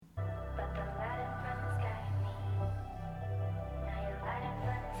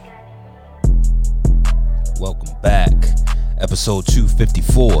Welcome back. Episode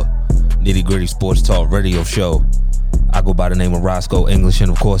 254, Nitty Gritty Sports Talk Radio Show. I go by the name of Roscoe English,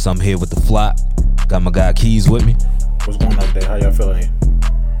 and of course I'm here with the Flop. Got my guy Keys with me. What's going on there? How y'all feeling here?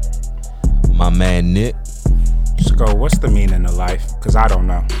 My man Nick. Sco, what's the meaning of life? Because I don't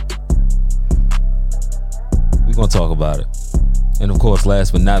know. We're going to talk about it. And of course,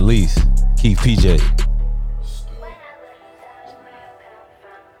 last but not least, Keith PJ.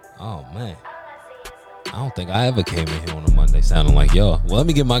 Oh, man. I don't think I ever came in here on a Monday sounding like y'all. Well, let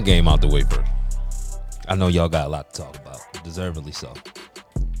me get my game out the way first. I know y'all got a lot to talk about, deservedly so.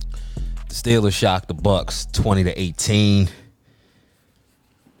 The Steelers shocked the Bucks 20-18.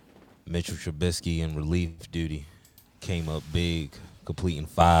 Mitchell Trubisky in relief duty came up big, completing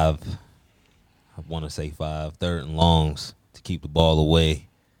five third and longs to keep the ball away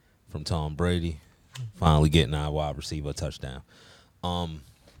from Tom Brady. Finally getting our wide receiver a touchdown.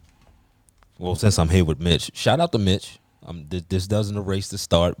 Well, since I'm here with Mitch, shout out to Mitch. This doesn't erase the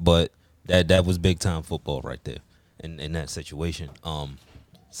start, but that was big time football right there in that situation.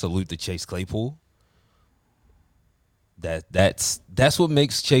 Salute to Chase Claypool. That's what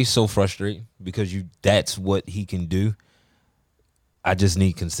makes Chase so frustrating, because that's what he can do. I just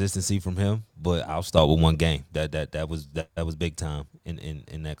need consistency from him, but I'll start with one game. That was big time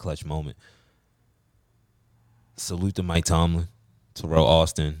in that clutch moment. Salute to Mike Tomlin, Terrell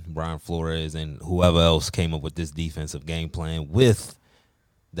Austin, Brian Flores, and whoever else came up with this defensive game plan with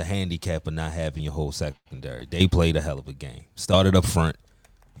the handicap of not having your whole secondary. They played a hell of a game. Started up front.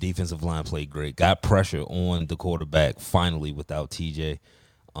 Defensive line played great. Got pressure on the quarterback finally without TJ.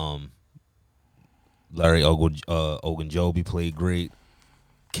 Larry Ogunjobi played great.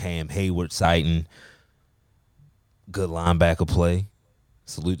 Cam Hayward sighting. Good linebacker play.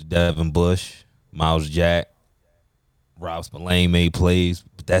 Salute to Devin Bush. Miles Jack. Rob Spillane made plays.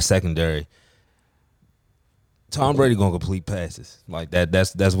 But that secondary, Tom Brady gonna complete passes. Like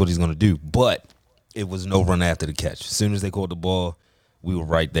that's what he's gonna do. But it was no run after the catch. As soon as they caught the ball, we were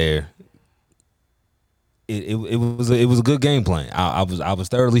right there. It was a good game plan. I was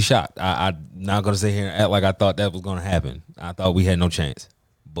thoroughly shocked. I'm not gonna sit here and act like I thought that was gonna happen. I thought we had no chance,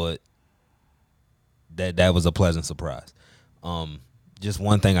 but that was a pleasant surprise. Just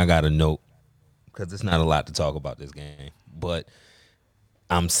one thing I gotta note, because it's not a lot to talk about this game, but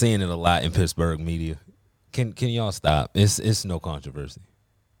I'm seeing it a lot in Pittsburgh media. Can y'all stop? It's no controversy.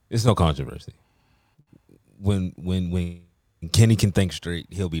 It's no controversy. When Kenny can think straight,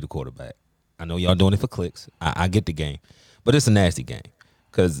 he'll be the quarterback. I know y'all doing it for clicks. I get the game. But it's a nasty game,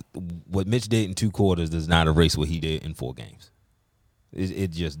 because what Mitch did in 2 quarters does not erase what he did in 4 games.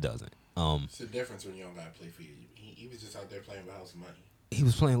 It just doesn't. It's the difference when you don't got to play for you. He was just out there playing for house money. He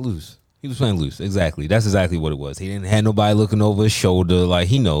was playing loose. Exactly. That's exactly what it was. He didn't have nobody looking over his shoulder. Like,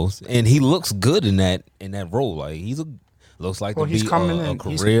 he knows. And he looks good in that role. Like, looks like to be a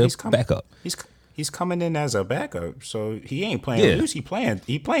career backup. He's coming in as a backup, so he ain't playing loose. He playing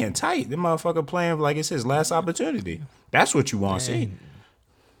tight. The motherfucker playing like it's his last opportunity. That's what you want to see.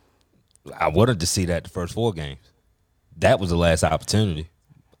 I wanted to see that the first 4 games. That was the last opportunity.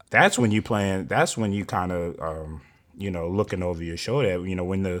 That's when you playing. That's when you kind of, looking over your shoulder.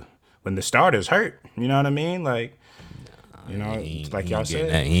 When the starter's hurt. You know what I mean? Like, like y'all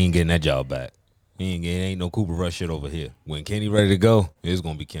said, he ain't getting that job back. It ain't no Cooper Rush shit over here. When Kenny ready to go, it's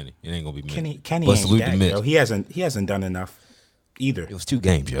gonna be Kenny. It ain't gonna be Mitch. Kenny ain't that, yo. He hasn't done enough either. It was 2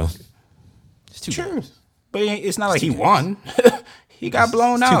 games, yo. It's 2 games. But it's not like he won. He got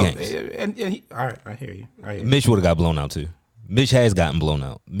blown out. 2 games. And all right, I hear you. Mitch would have got blown out too. Mitch has gotten blown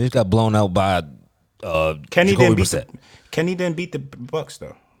out. Mitch got blown out by Kenny Jacoby didn't beat Brissett. Kenny didn't beat the Bucks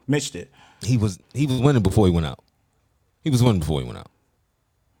though. Mitch did. He was winning before he went out.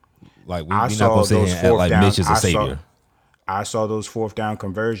 Like, we're not gonna sit here and act like Mitch is a savior. I saw those 4th down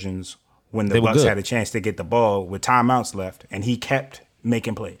conversions when the Bucks had a chance to get the ball with timeouts left, and he kept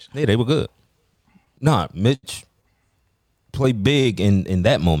making plays. Yeah, they were good. Nah, Mitch played big in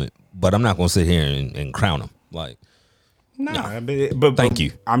that moment, but I'm not gonna sit here and crown him. Like, but thank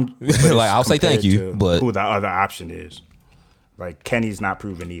you. I'll say thank you, but who the other option is? Like, Kenny's not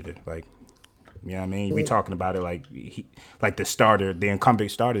proven either. Like, you know what I mean? We talking about it like the starter, the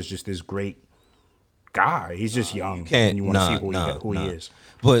incumbent starter is just this great guy. He's just young, and you want to see who he is.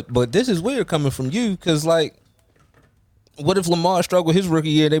 But this is weird coming from you, because, like, what if Lamar struggled his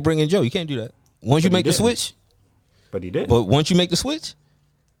rookie year? They bring in Joe. You can't do that. Once you make the switch, but he did. But once you make the switch,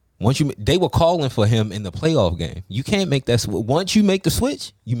 they were calling for him in the playoff game. You can't make that switch. Once you make the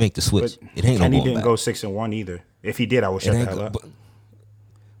switch, you make the switch. It ain't Kenny no going didn't go 6-1 either. If he did, I would shut the hell up.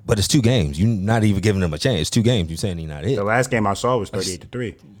 But it's 2 games. You're not even giving him a chance. It's 2 games. You're saying he's not it. The last game I saw was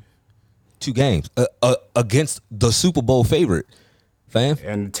 38-3. 2 games against the Super Bowl favorite, fam.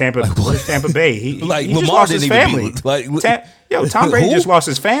 And Tampa Bay. He Like, he just Lamar lost his didn't even family. beat- like, Tom Brady who? just lost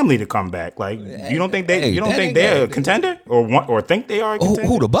his family to come back. Like, you don't think Hey, you don't that think ain't they're a that- contender or think they are a contender?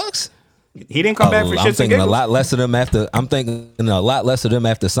 Who the Bucks? He didn't come back for I'm shits and thinking a giggles. lot less of them after. I'm thinking a lot less of them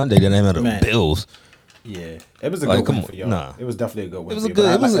after Sunday than them at the Man. Bills. Yeah, it was a Like, good come win on, for y'all. nah. It was definitely a good win. It was for a you. good.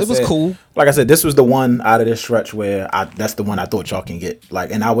 But It was. like I It was said- cool. Like I said, this was the one out of this stretch where that's the one I thought y'all can get.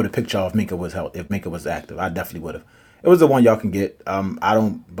 Like, and I would have picked y'all if Minka was if Minka was active. I definitely would have. It was the one y'all can get. I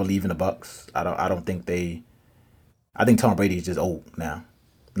don't believe in the Bucks. I don't think they. I think Tom Brady is just old now.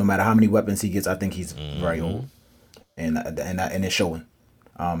 No matter how many weapons he gets, I think he's very old, and it's showing.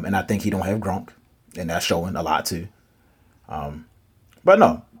 And I think he don't have Gronk, and that's showing a lot too. But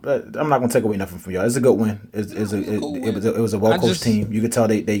no, I'm not gonna take away nothing from y'all. It's a good win. It was a well coached team. You could tell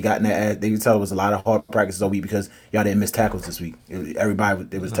they got in their ass. They could tell it was a lot of hard practices all week because y'all didn't miss tackles this week.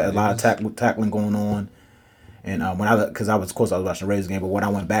 Everybody, was a lot of tackling going on. And when I was watching the Raiders game, but when I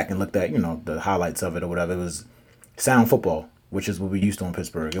went back and looked at the highlights of it or whatever, it was sound football, which is what we used to in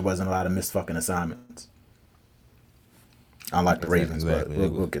Pittsburgh. It wasn't a lot of missed fucking assignments. Unlike the Ravens, Exactly.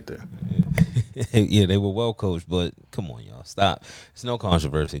 but we'll get there. Yeah, they were well coached, but come on, y'all, stop. It's no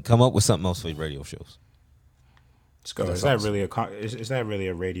controversy. Come up with something else for your radio shows. Let's go. Is that really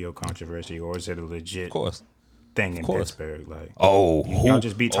a radio controversy, or is it a legit Of course. thing in course. Pittsburgh? Like, Oh, y'all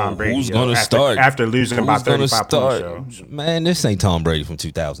just beat Tom Brady. Who's yo, gonna start after losing by Who's gonna 35 start? points? Yo. Man, this ain't Tom Brady from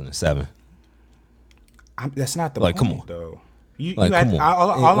 2007. That's not the Like, point, come on. though. Like, come on.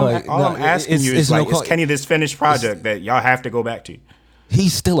 All Like, I'm no, asking it's- you it's is no like, is con- Kenny this finished project that y'all have to go back to?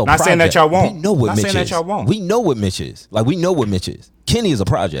 He's still a Not project. saying that y'all won't. We know what Not Mitch saying that is. y'all won't. We know what Mitch is. Like, we know what Mitch is. Kenny is a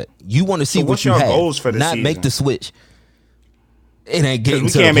project. You want to see So what what's you your have, goals for the not season? make the switch. It ain't getting we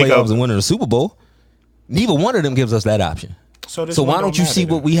to the can't make playoffs a- and winning the Super Bowl. Neither one of them gives us that option. So this So one why don't you matter see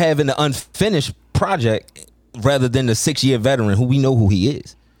then. what we have in the unfinished project rather than the 6-year veteran who we know who he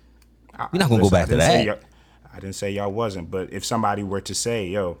is? We're not gonna go Listen, back to that. I didn't say y'all wasn't, but if somebody were to say,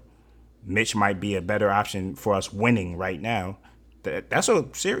 "Yo, Mitch might be a better option for us winning right now," that's a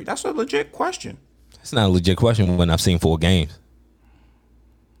legit question. It's not a legit question when I've seen 4 games.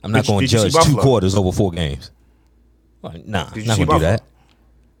 I'm not Did you- going to did you see judge 2 Buffalo? quarters over 4 games. Like, nah, Did you not see going to do Buffalo?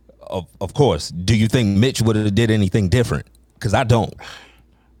 that. Of course. Do you think Mitch would have did anything different? Because I don't.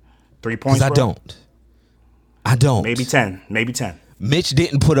 3 points. Because I bro? don't. I don't. Maybe 10. Maybe 10. Mitch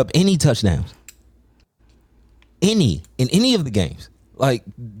didn't put up any touchdowns. In any of the games. Like,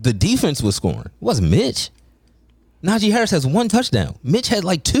 the defense was scoring. It wasn't Mitch. Najee Harris has 1 touchdown. Mitch had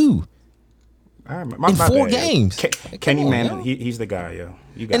like 2. All right, In 4 bad, yo. games. Kenny Come on, Man, yo. he's the guy, yo.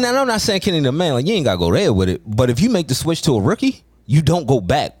 You got And it. then I'm not saying Kenny the man, like, you ain't got to go there with it. But if you make the switch to a rookie, you don't go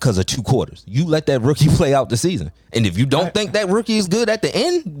back because of 2 quarters. You let that rookie play out the season. And if you don't think that rookie is good at the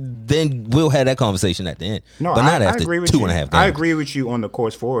end, then we'll have that conversation at the end. No, but not I after agree with 2.5 you. games. I agree with you on the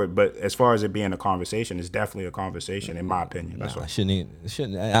course forward, but as far as it being a conversation, it's definitely a conversation, in my opinion. That's I all. shouldn't.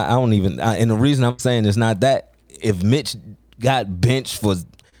 I don't even. And the reason I'm saying it's not that. If Mitch got benched for,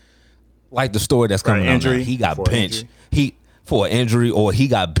 like the story that's coming out injury? now, he got For an benched. injury? For an injury, or he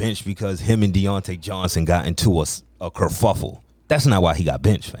got benched because him and Deontay Johnson got into a kerfuffle. That's not why he got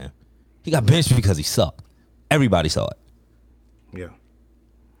benched, fam. He got benched because he sucked. Everybody saw it. Yeah.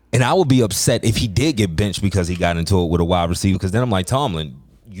 And I would be upset if he did get benched because he got into it with a wide receiver. Because then I'm like, Tomlin,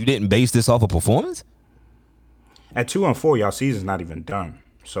 you didn't base this off of performance? At 2-4, y'all season's not even done.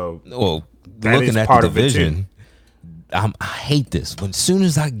 So Well, That is looking at part the of it, too. division, I hate this. When soon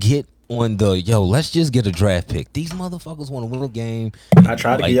as I get on the let's just get a draft pick. These motherfuckers want to win a game. I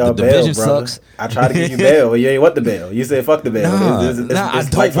tried to Like, give y'all the bail, division brother. sucks. I tried to give you bail. You ain't want the bail. You said fuck the bail. Nah, I it's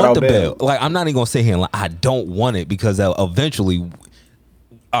don't like want the without bail. Like, I'm not even gonna sit here and I don't want it because eventually.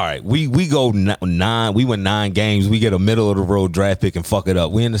 All right, we go 9. We win 9 games. We get a middle of the road draft pick and fuck it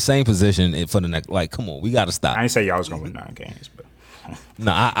up. We in the same position for the next. Like, come on, we got to stop. I didn't say y'all was gonna win 9 games, but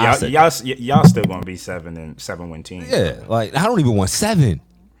No, I said y'all still gonna be 7-win teams. yeah. Like, I don't even want 7.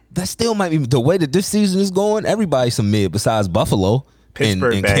 That still might be the way that this season is going. Everybody's some mid besides Buffalo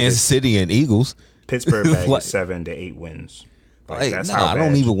Pittsburgh and bag Kansas is- City and Eagles. Pittsburgh bag Like- is 7 to 8 wins. Like, that's no, how I don't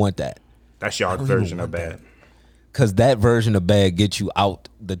bad- even want that. That's y'all don't even version of want bad. Because that version of bad gets you out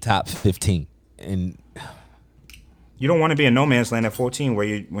the top 15. And You don't want to be in no man's land at 14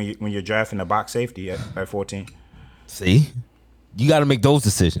 when you're drafting a box safety at 14. see, you got to make those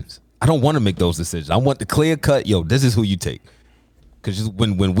decisions. I don't want to make those decisions. I want the clear cut. Yo, this is who you take. Because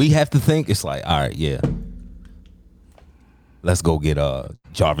when we have to think, it's like, all right, yeah, let's go get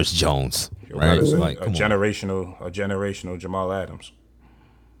Jarvis Jones, right? It's Like, a come on. generational Jamal Adams.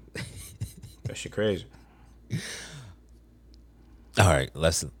 That shit crazy. All right,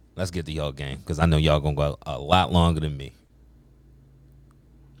 let's let's get to y'all game because I know y'all gonna go a lot longer than me.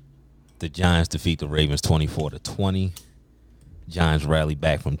 The Giants defeat the Ravens 24-20. Giants rally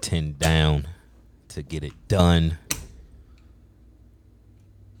back from 10 down to get it done.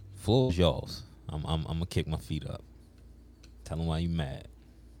 Floor is yours. I'm gonna kick my feet up. Tell them why you mad.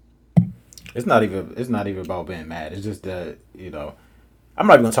 It's not even about being mad. It's just that, I'm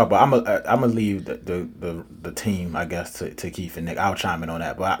not even gonna talk about. I'm gonna leave the team, I guess, to Keith and Nick. I'll chime in on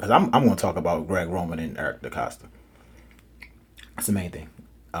that, but because I'm gonna talk about Greg Roman and Eric DeCosta. That's the main thing.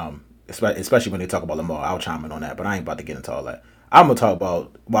 Especially when they talk about Lamar, I'll chime in on that, but I ain't about to get into all that. I'm gonna talk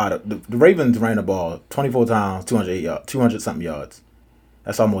about why the Ravens ran the ball 24 times, 200 something yards.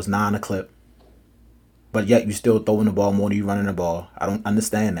 That's almost 9 a clip. But yet you still throwing the ball more than you running the ball. I don't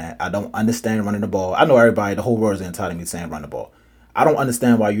understand that. I don't understand running the ball. I know everybody, the whole world is entitled to me saying run the ball. I don't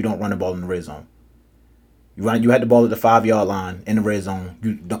understand why you don't run the ball in the red zone. You had the ball at the 5-yard line in the red zone.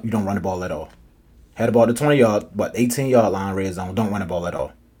 You don't run the ball at all. Had the ball at the 20-yard, 18-yard line red zone. Don't run the ball at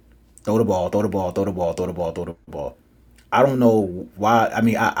all. Throw the ball. I don't know why. I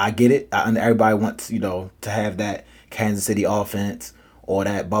mean, I get it. Everybody wants, to have that Kansas City offense or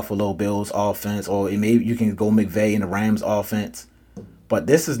that Buffalo Bills offense, or maybe you can go McVay and the Rams offense. But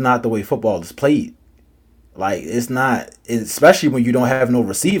this is not the way football is played. Like, it's not, especially when you don't have no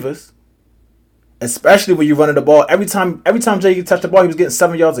receivers. Especially when you're running the ball. Every time Jake touched the ball, he was getting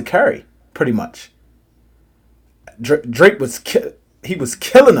 7 yards of carry, pretty much. Drake was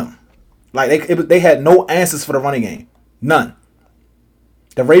killing them. Like, they had no answers for the running game. None.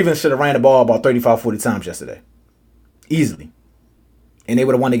 The Ravens should have ran the ball about 35, 40 times yesterday. Easily. And they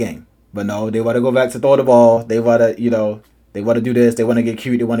would have won the game. But no, they want to go back to throw the ball. They want to, they want to do this. They want to get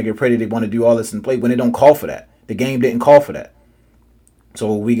cute. They want to get pretty. They want to do all this in play when they don't call for that. The game didn't call for that.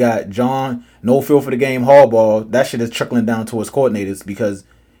 So we got John, no feel for the game, Harbaugh. That shit is trickling down to his coordinators because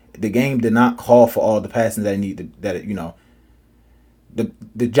the game did not call for all the passing that it needed.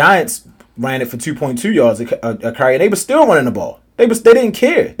 The Giants ran it for 2.2 yards a carry. They were still running the ball. They didn't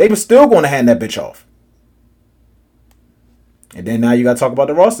care. They were still going to hand that bitch off. And then now you got to talk about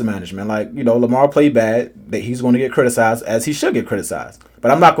the roster management. Like, Lamar played bad. That he's going to get criticized, as he should get criticized.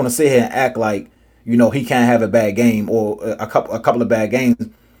 But I'm not going to sit here and act like, he can't have a bad game or a couple of bad games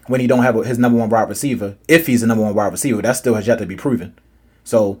when he don't have his number one wide receiver. If he's the number one wide receiver, that still has yet to be proven.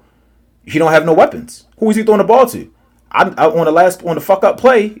 So he don't have no weapons. Who is he throwing the ball to? On the fuck up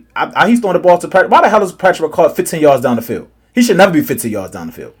play, he's throwing the ball to Patrick. Why the hell is Patrick caught 15 yards down the field? He should never be 15 yards down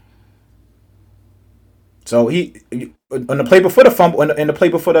the field. So on the play before the fumble, in the play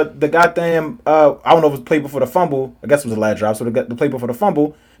before the goddamn, I don't know if it was the play before the fumble. I guess it was the last drop. So the play before the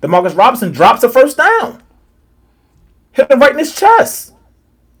fumble, DeMarcus Robinson drops the first down, hit him right in his chest.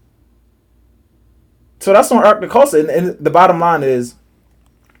 So that's on Eric DeCosta. And the bottom line is,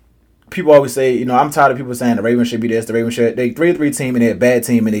 people always say, I'm tired of people saying the Ravens should be this, the Ravens should. They 3-3 team and they're a bad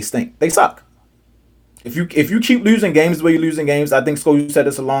team and they stink. They suck. If you keep losing games the way you're losing games, I think Sko, you said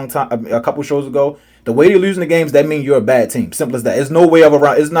this a couple shows ago. The way you're losing the games, that means you're a bad team. Simple as that. There's no way of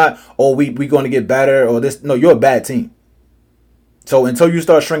around. It's not, we going to get better or this. No, you're a bad team. So until you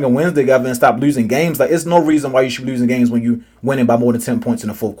start stringing wins together and stop losing games, like, it's no reason why you should be losing games when you winning by more than 10 points in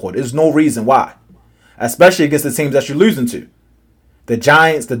the fourth quarter. There's no reason why. Especially against the teams that you're losing to. The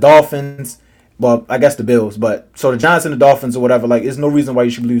Giants, the Dolphins, well, I guess the Bills, but so the Giants and the Dolphins or whatever, like, there's no reason why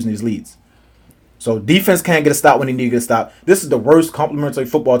you should be losing these leads. So defense can't get a stop when they need to get a stop. This is the worst complementary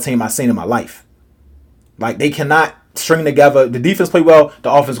football team I've seen in my life. Like, they cannot string together. The defense play well,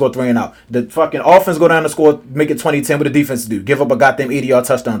 the offense go 3 and out. The fucking offense go down the score, make it 20-10. What the defense do? Give up a goddamn 80-yard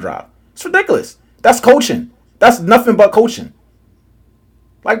touchdown drive. It's ridiculous. That's coaching. That's nothing but coaching.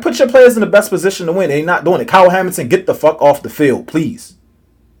 Like, put your players in the best position to win. They're not doing it. Kyle Hamilton, get the fuck off the field, please.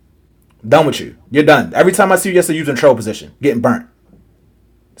 Done with you. You're done. Every time I see you yesterday, you're in control position, getting burnt.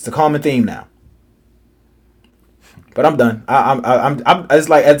 It's a common theme now. But I'm done. I'm. It's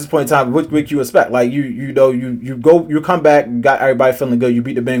like at this point in time, what you expect? Like you come back, got everybody feeling good. You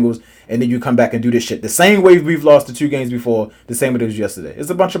beat the Bengals, and then you come back and do this shit the same way we've lost the 2 games before, the same way it was yesterday. It's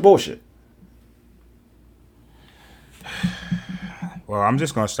a bunch of bullshit. Well, I'm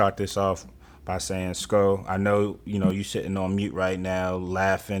just gonna start this off by saying, Sko, I know you sitting on mute right now,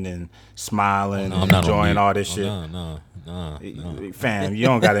 laughing and smiling and enjoying all this shit. No. Fam, you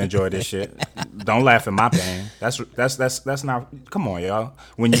don't gotta enjoy this shit. Don't laugh at my pain. That's not. Come on, y'all.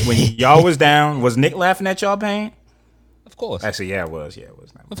 When y'all was down, was Nick laughing at y'all pain? Of course. Actually, yeah, it was. Yeah, it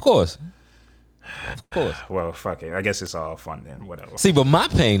was. Of course. Well, fuck it. I guess it's all fun then. Whatever. See, but my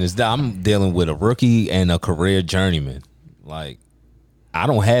pain is that I'm dealing with a rookie and a career journeyman. Like, I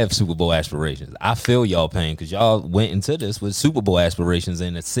don't have Super Bowl aspirations. I feel y'all pain because y'all went into this with Super Bowl aspirations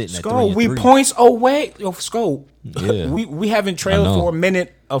and it's sitting at 3-3. We points away. Yo, Skull. Yeah. we haven't trailed know. for a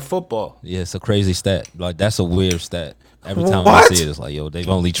minute of football. Yeah, it's a crazy stat. Like that's a weird stat. Every time What? I see it, it's like, yo, they've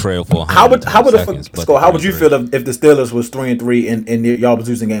only trailed for 100 How would seconds. how would you feel if the Steelers was 3-3 and y'all was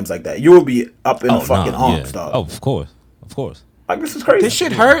losing games like that? You would be up in the fucking arms, dog. Oh, of course. Like, this is crazy. This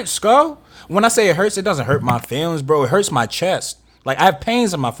shit hurts, Skull. When I say it hurts, it doesn't hurt my feelings, bro. It hurts my chest. Like, I have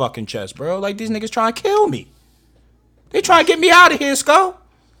pains in my fucking chest, bro. Like, these niggas trying to kill me. They trying to get me out of here, Skull.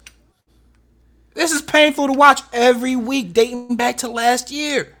 This is painful to watch every week dating back to last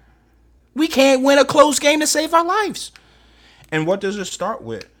year. We can't win a close game to save our lives. And what does it start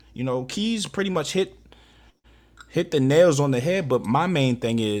with? You know, Keys pretty much hit the nails on the head, but my main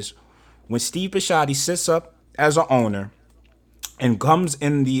thing is when Steve Bisciotti sits up as an owner and comes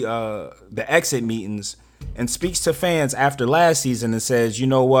in the exit meetings and speaks to fans after last season and says, you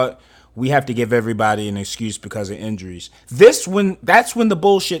know what, we have to give everybody an excuse because of injuries. That's when the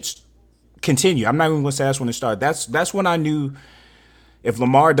bullshit continue. I'm not even gonna say that's when it started. That's when I knew if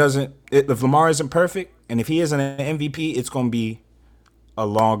Lamar isn't perfect and if he isn't an MVP, it's gonna be a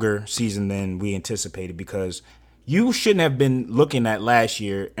longer season than we anticipated, because you shouldn't have been looking at last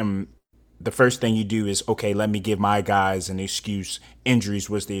year and the first thing you do is, okay, let me give my guys an excuse. Injuries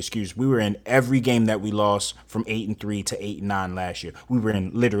was the excuse. We were in every game that we lost from 8-3 to 8-9 last year. We were in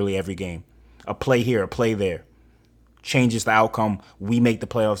literally every game. A play here, a play there. Changes the outcome. We make the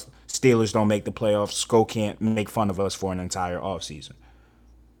playoffs. Steelers don't make the playoffs. Sko can't make fun of us for an entire offseason.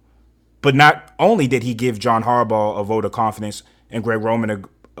 But not only did he give John Harbaugh a vote of confidence and Greg Roman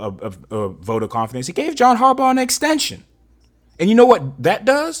a vote of confidence, he gave John Harbaugh an extension. And you know what that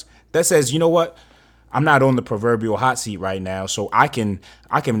does? That says, you know what? I'm not on the proverbial hot seat right now, so I can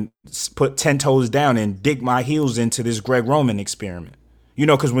put 10 toes down and dig my heels into this Greg Roman experiment. You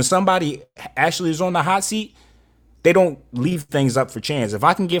know, because when somebody actually is on the hot seat, they don't leave things up for chance. If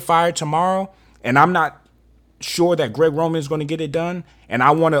I can get fired tomorrow and I'm not sure that Greg Roman is going to get it done and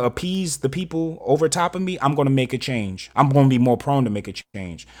I want to appease the people over top of me, I'm going to make a change. I'm going to be more prone to make a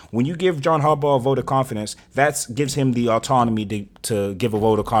change. When you give John Harbaugh a vote of confidence, that gives him the autonomy to give a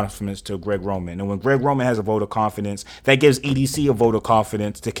vote of confidence to Greg Roman. And when Greg Roman has a vote of confidence, that gives EDC a vote of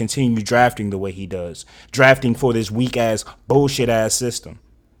confidence to continue drafting the way he does, drafting for this weak-ass, bullshit-ass system.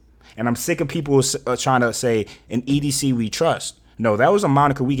 And I'm sick of people trying to say, in EDC we trust. No, that was a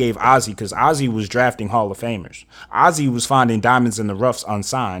moniker we gave Ozzie because Ozzie was drafting Hall of Famers. Ozzie was finding diamonds in the roughs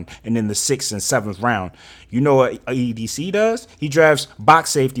unsigned and in the 6th and 7th round. You know what EDC does? He drafts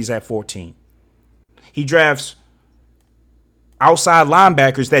box safeties at 14. He drafts outside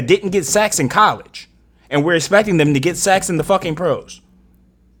linebackers that didn't get sacks in college, and we're expecting them to get sacks in the fucking pros.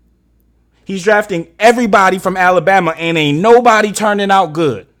 He's drafting everybody from Alabama, and ain't nobody turning out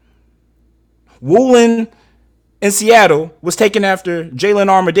good. Woolen in Seattle was taken after Jalen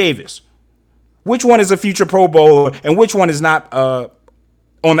Armour Davis. Which one is a future Pro Bowler and which one is not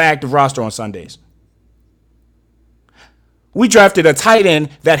on the active roster on Sundays? We drafted a tight end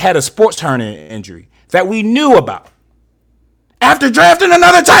that had a sports hernia injury that we knew about. After drafting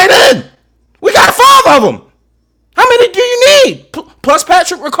another tight end, we got 5 of them. How many do you need? Plus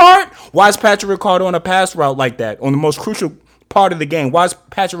Patrick Ricard? Why is Patrick Ricard on a pass route like that on the most crucial part of the game? Why is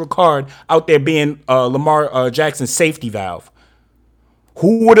Patrick Ricard out there being Lamar Jackson's safety valve?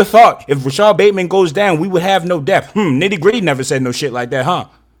 Who would have thought if Rashad Bateman goes down, we would have no depth? Nitty Gritty never said no shit like that, huh?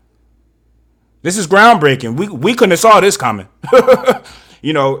 This is groundbreaking. We couldn't have saw this coming.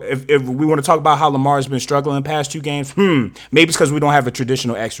 You know, if we want to talk about how Lamar's been struggling in the past 2 games, maybe it's because we don't have a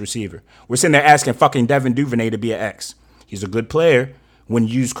traditional X receiver. We're sitting there asking fucking Devin Duvernay to be an X. He's a good player when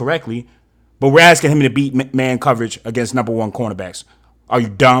used correctly, but we're asking him to beat man coverage against number 1 cornerbacks. Are you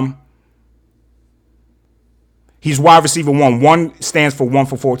dumb? He's wide receiver 1. 1 stands for 1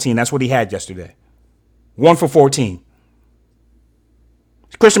 for 14. That's what he had yesterday. 1 for 14.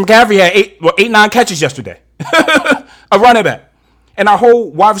 Christian McCaffrey had 8-9 catches yesterday. A running back. And our whole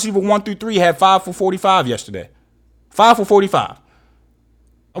wide receiver 1 through 3 had 5 for 45 yesterday. 5 for 45.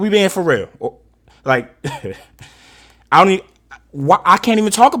 Are we being for real? Like, I can't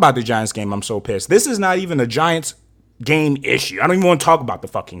even talk about the Giants game. I'm so pissed. This is not even a Giants game issue. I don't even want to talk about the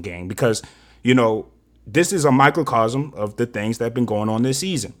fucking game because, you know, this is a microcosm of the things that have been going on this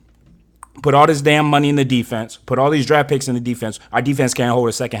season. Put all this damn money in the defense. Put all these draft picks in the defense. Our defense can't hold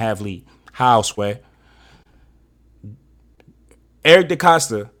a second half lead. How, Sway? Eric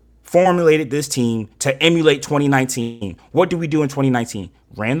DeCosta formulated this team to emulate 2019. What did we do in 2019?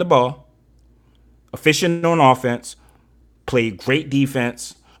 Ran the ball, efficient on offense, played great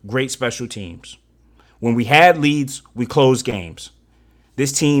defense, great special teams. When we had leads, we closed games.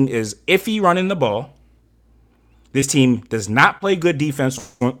 This team is iffy running the ball. This team does not play good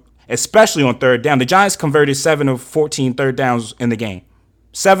defense, especially on third down. The Giants converted 7 of 14 third downs in the game.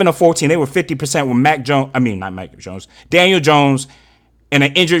 7 of 14. They were 50% with Daniel Jones, and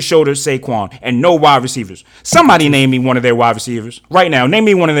an injured shoulder Saquon, and no wide receivers. Somebody name me one of their wide receivers. Right now, name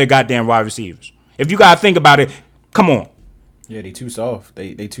me one of their goddamn wide receivers. If you got to think about it, come on. Yeah, they too soft.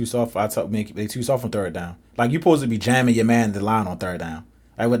 They too soft. They too soft on third down. Like, you supposed to be jamming your man in the line on third down.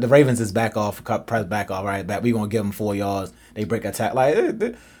 Like, with the Ravens is back off, press back off, right back. We going to give them 4 yards. They break attack.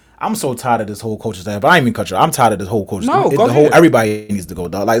 Like, I'm so tired of this whole coaching staff. But I ain't even cut you. I'm tired of this whole coaching staff. Everybody needs to go,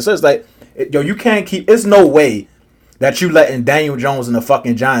 dog. Like, so it's like, you can't keep, it's no way that you letting Daniel Jones and the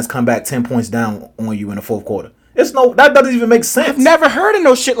fucking Giants come back 10 points down on you in the fourth quarter. That doesn't even make sense. I've never heard of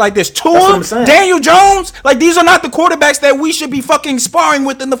no shit like this. Tua, Daniel Jones, like, these are not the quarterbacks that we should be fucking sparring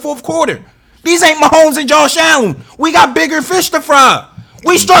with in the fourth quarter. These ain't Mahomes and Josh Allen. We got bigger fish to fry.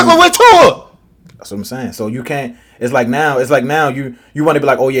 We struggling with Tua. That's what I'm saying. So you can't. It's like now you want to be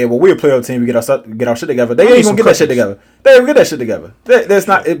like, oh yeah, well, we're a playoff team. We get our shit together. They ain't gonna get that shit together. They ain't gonna get that shit together. There's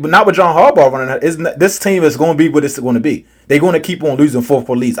not with John Harbaugh running that. This team is going to be what it's going to be. They're going to keep on losing fourth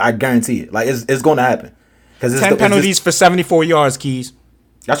quarter leads. I guarantee it. Like, it's going to happen. 10 penalties for 74 yards, Keys.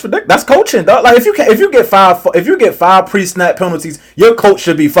 That's ridiculous. That's coaching, dog. Like, if you get 5 pre-snap penalties, your coach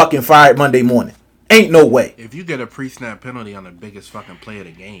should be fucking fired Monday morning. Ain't no way. If you get a pre-snap penalty on the biggest fucking play of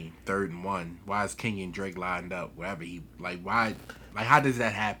the game, 3rd and 1, why is Kenyon Drake lined up wherever he why? Like, how does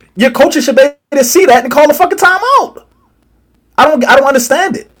that happen? Your coaches should be able to see that and call a fucking timeout. I don't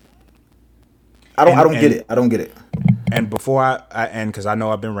understand it. I don't get it. I don't get it. And before I end, because I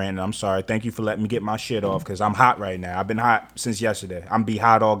know I've been ranting, I'm sorry. Thank you for letting me get my shit off, because I'm hot right now. I've been hot since yesterday. I'm be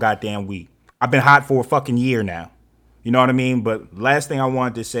hot all goddamn week. I've been hot for a fucking year now. You know what I mean? But last thing I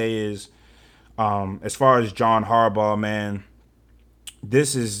wanted to say is, as far as John Harbaugh, man,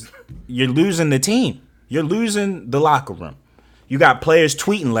 you're losing the team. You're losing the locker room. You got players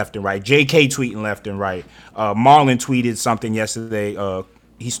tweeting left and right. JK tweeting left and right. Marlon tweeted something yesterday.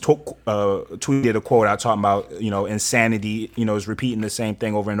 He's tweeted a quote out talking about, insanity, is repeating the same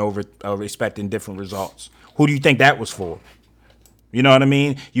thing over and over, expecting different results. Who do you think that was for? You know what I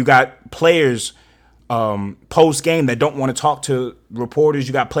mean? You got players post game that don't want to talk to reporters.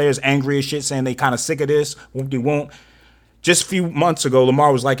 You got players angry as shit saying they kind of sick of this. They won't. Just a few months ago,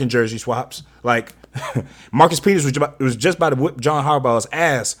 Lamar was liking jersey swaps. Like, Marcus Peters was just about to whip John Harbaugh's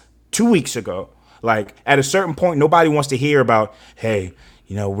ass 2 weeks ago. Like, at a certain point, nobody wants to hear about, hey,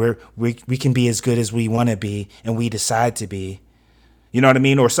 we can be as good as we want to be and we decide to be. You know what I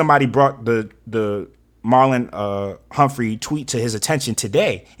mean? Or somebody brought the Marlon Humphrey tweet to his attention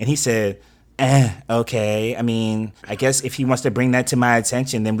today, and he said, okay, I mean, I guess if he wants to bring that to my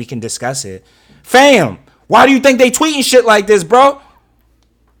attention, then we can discuss it. Fam, why do you think they tweeting shit like this, bro?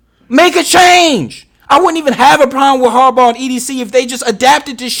 Make a change. I wouldn't even have a problem with Harbaugh and EDC if they just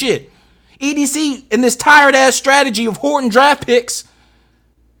adapted to shit. EDC in this tired-ass strategy of hoarding draft picks.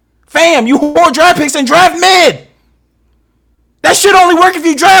 Fam, you hoard draft picks and draft mid. That shit only work if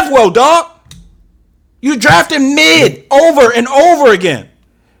you draft well, dog. You drafting mid over and over again.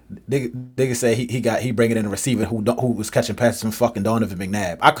 They can say he bringing in a receiver who was catching passes from fucking Donovan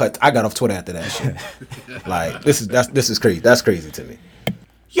McNabb. I got off Twitter after that shit. Like, this is crazy. That's crazy to me.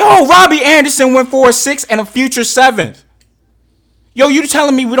 Yo, Robbie Anderson went for a 6 and a future 7th. Yo, you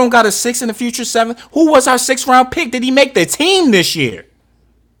telling me we don't got a 6 and a future 7th? Who was our 6th round pick? Did he make the team this year?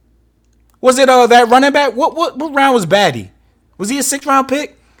 Was it that running back? What round was Batty? Was he a 6th round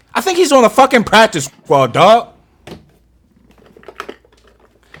pick? I think he's on the fucking practice squad, dog.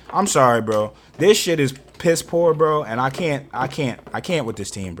 I'm sorry, bro. This shit is piss poor, bro, and I can't with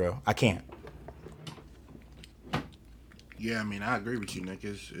this team, bro. I can't. Yeah, I mean, I agree with you, Nick.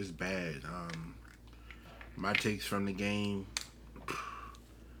 It's bad. My takes from the game,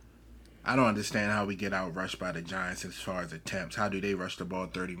 I don't understand how we get out rushed by the Giants as far as attempts. How do they rush the ball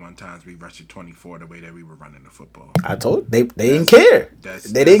 31 times? We rushed it 24 the way that we were running the football. I told you, they didn't care.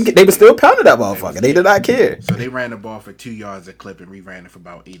 They were still pounding that motherfucker. They did not care. So they ran the ball for 2 yards a clip, and we ran it for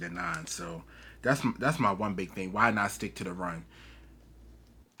about 8 or 9. So that's my one big thing. Why not stick to the run?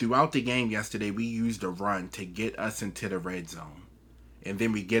 Throughout the game yesterday, we used the run to get us into the red zone. And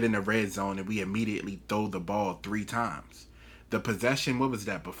then we get in the red zone and we immediately throw the ball 3 times. The possession, what was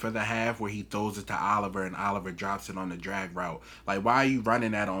that? Before the half where he throws it to Oliver and Oliver drops it on the drag route. Like, why are you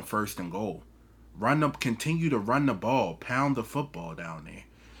running that on 1st and goal? Continue to run the ball. Pound the football down there.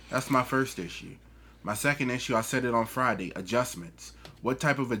 That's my first issue. My second issue, I said it on Friday, adjustments. What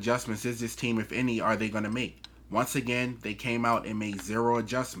type of adjustments is this team, if any, are they going to make? Once again, they came out and made 0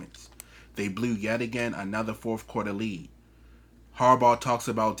 adjustments. They blew yet again another fourth quarter lead. Harbaugh talks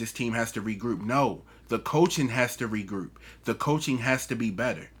about this team has to regroup. No, the coaching has to regroup. The coaching has to be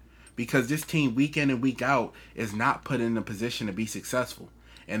better because this team week in and week out is not put in a position to be successful.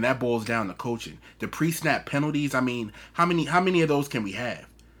 And that boils down to coaching. The pre-snap penalties, I mean, how many of those can we have?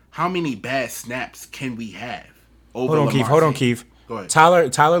 How many bad snaps can we have? Hold on, Keith. Go ahead. Tyler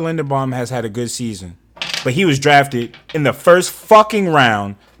Linderbaum has had a good season, but he was drafted in the first fucking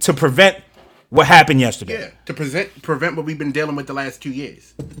round to prevent what happened yesterday. Yeah, to prevent what we've been dealing with the last 2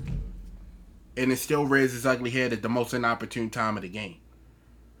 years. And it still rears its ugly head at the most inopportune time of the game.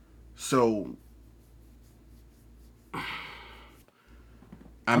 So,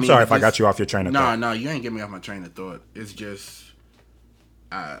 I'm sorry if I got you off your train of thought. No, you ain't get me off my train of thought. It's just,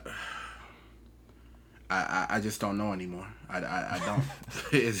 I just don't know anymore. I don't.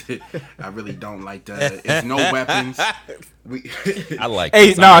 I really don't like that. It's no weapons. I like.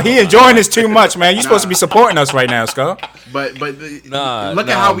 Hey, he enjoying this too much, man. You're supposed to be supporting us right now, Scott. But look at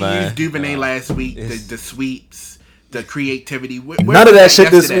how we used Duvernay last week. The sweeps, the creativity. None of that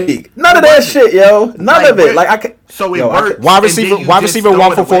shit yesterday? This week. None of that shit, yo. None of it. Like I can. So it worked. Wide receiver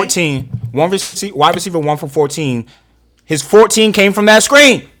 1 for 14. Wide receiver 1 for 14. His 14 came from that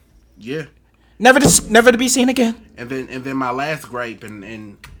screen. Yeah. Never to be seen again. And then my last gripe,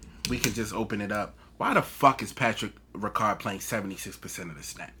 and we can just open it up. Why the fuck is Patrick Ricard playing 76% of the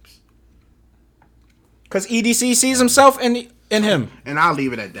snaps? Because EDC sees himself in him. And I'll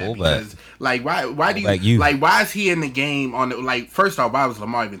leave it at that. Because why do you why is he in the game on the first off, why was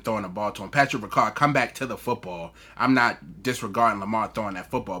Lamar even throwing the ball to him? Patrick Ricard, come back to the football. I'm not disregarding Lamar throwing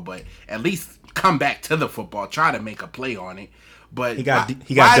that football, but at least come back to the football. Try to make a play on it. But he got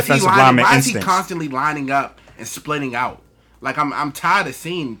defensive lineman Why instincts. is he constantly lining up and splitting out? Like I'm tired of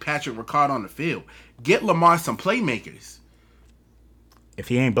seeing Patrick Ricard on the field. Get Lamar some playmakers. If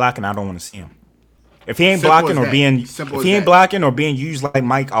he ain't blocking, I don't want to see him. If he ain't blocking or being used like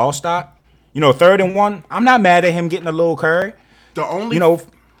Mike Allstott, 3rd and 1, I'm not mad at him getting a little curry.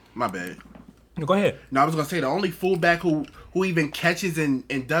 My bad. Go ahead. No, I was gonna say the only fullback who even catches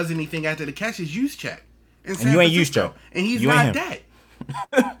and does anything after the catch is Juszczyk. And you ain't Juszczyk. And he's not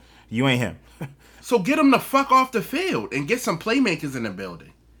that. You ain't him. So get him the fuck off the field and get some playmakers in the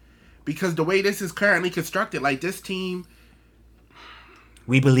building. Because the way this is currently constructed, like this team,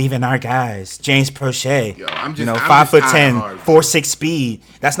 we believe in our guys. James Prochet, Yo, 5'10", 4.6 speed.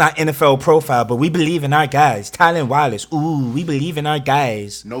 That's not NFL profile, but we believe in our guys. Tylan Wallace, we believe in our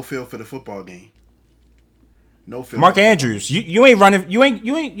guys. No feel for the football game. No feel. Mark Andrews, you ain't running. You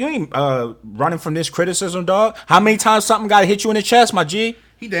ain't running from this criticism, dog. How many times something got to hit you in the chest, my G?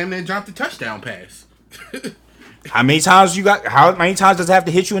 He damn near dropped a touchdown pass. How many times does it have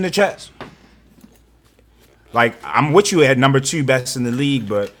to hit you in the chest? Like, I'm with you at number 2 best in the league,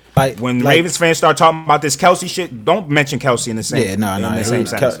 but when Ravens fans start talking about this Kelsey shit, don't mention Kelsey in the same. Yeah, no, same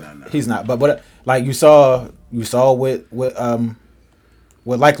sentence. He's not. But like you saw what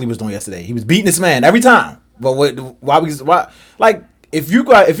Likely was doing yesterday. He was beating this man every time. But why? Like, if you're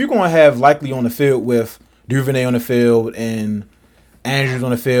gonna have Likely on the field with Duvernay on the field and Andrews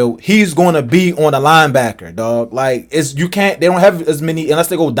on the field, he's gonna be on the linebacker, dog. Like, they don't have as many unless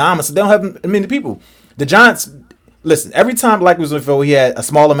they go diamond, so they don't have as many people. The Giants, listen, every time Likely was on the field, he had a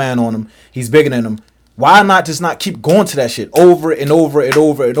smaller man on him. He's bigger than him. Why not just not keep going to that shit over and over and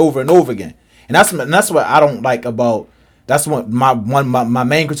over and over and over again? And that's what I don't like about. That's what my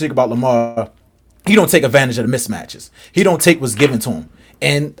main critique about Lamar. He don't take advantage of the mismatches. He don't take what's given to him.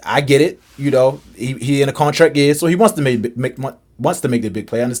 And I get it. He in a contract year, so he wants to make the big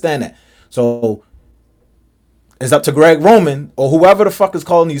play. I understand that. So it's up to Greg Roman or whoever the fuck is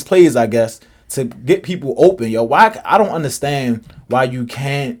calling these plays, I guess, to get people open. Yo, why? I don't understand why you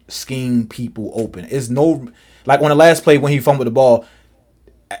can't scheme people open. It's no, like on the last play when he fumbled the ball,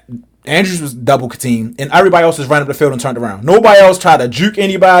 Andrews was double teamed, and everybody else just ran up the field and turned around. Nobody else tried to juke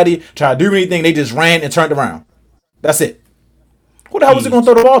anybody, try to do anything. They just ran and turned around. That's it. Who the hell was he going to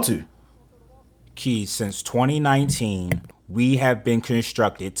throw the ball to? Keys, since 2019, we have been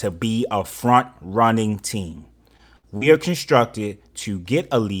constructed to be a front-running team. We are constructed to get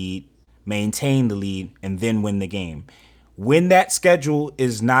a lead, maintain the lead, and then win the game. When that schedule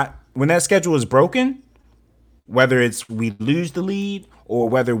is broken, whether it's we lose the lead or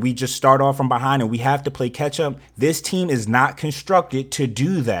whether we just start off from behind and we have to play catch up, this team is not constructed to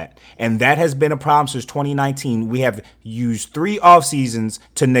do that. And that has been a problem since 2019. We have used 3 off seasons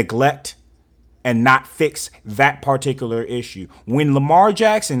to neglect and not fix that particular issue. When Lamar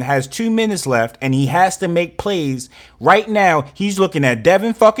Jackson has 2 minutes left and he has to make plays, right now he's looking at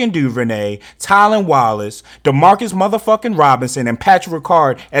Devin fucking Duvernay, Tylan Wallace, DeMarcus motherfucking Robinson, and Patrick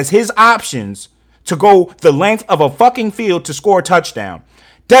Ricard as his options to go the length of a fucking field to score a touchdown.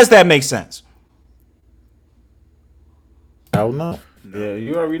 Does that make sense? Hell no. Yeah,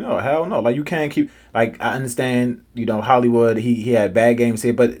 you already know. Hell no. Like you can't keep. Like I understand, Hollywood. He had bad games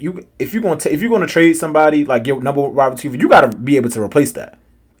here, but if you're gonna trade somebody like your number one wide receiver, you gotta be able to replace that.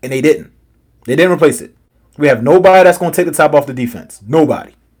 And they didn't. They didn't replace it. We have nobody that's gonna take the top off the defense.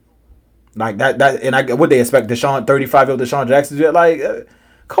 Nobody. Like that. And what they expect? 35-year-old Deshaun Jackson? Like,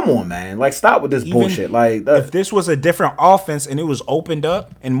 come on, man. Like, stop with this bullshit. Like, if this was a different offense and it was opened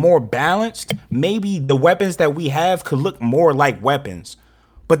up and more balanced, maybe the weapons that we have could look more like weapons.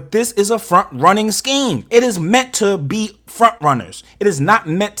 But this is a front running scheme. It is meant to be front runners. It is not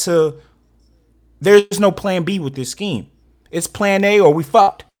meant to. There's no plan B with this scheme. It's plan A or we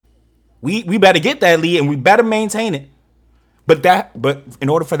fucked. We better get that lead and we better maintain it. But in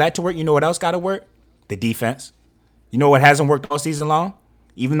order for that to work, you know what else got to work? The defense. You know what hasn't worked all season long?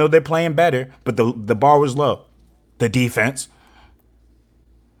 Even though they're playing better, but the bar was low. The defense.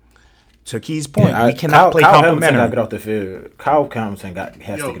 To Key's point, we cannot play complementary. Kyle Hamilton got to get off the field. Kyle Hamilton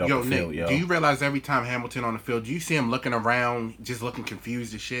has to get off the field, Nick, do you realize every time Hamilton on the field, do you see him looking around, just looking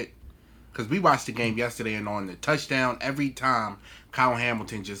confused as shit? Because we watched the game yesterday, and on the touchdown, every time Kyle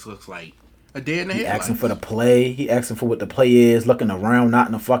Hamilton just looks like a dead in the headlights. He asking for the play. He asking for what the play is, looking around, not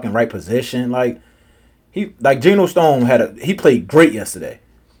in the fucking right position. Geno Stone he played great yesterday.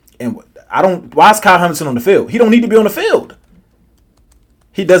 And why is Kyle Hamilton on the field? He don't need to be on the field.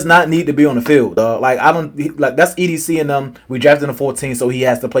 He does not need to be on the field, dog. That's EDC and them. We drafted him 14, so he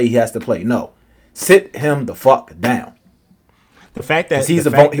has to play. He has to play. No, sit him the fuck down. The fact that he's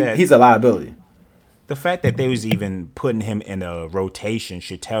a liability. The fact that they was even putting him in a rotation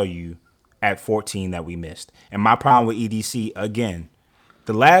should tell you at 14 that we missed. And my problem with EDC again,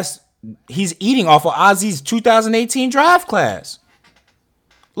 he's eating off of Ozzy's 2018 draft class.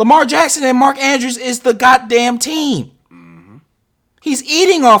 Lamar Jackson and Mark Andrews is the goddamn team. He's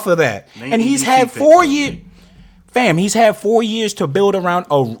eating off of that. And he's had 4 years. Fam, he's had 4 years to build around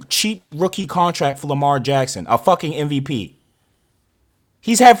a cheap rookie contract for Lamar Jackson, a fucking MVP.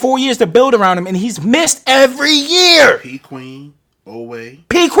 He's had 4 years to build around him, and he's missed every year. P Queen, Owe.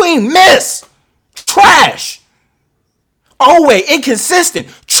 P Queen, miss. Trash. Owe, inconsistent.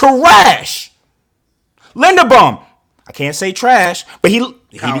 Trash. Linderbaum, I can't say trash, but he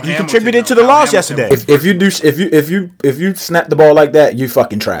contributed to the loss yesterday. If you snap the ball like that, you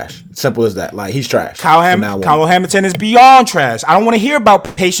fucking trash. Simple as that. Like, he's trash. Kyle Hamilton is beyond trash. I don't want to hear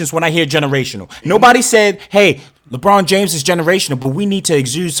about patience when I hear generational. Nobody said, hey, LeBron James is generational, but we need to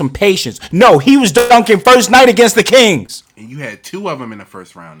exude some patience. No, he was dunking first night against the Kings. And you had 2 of them in the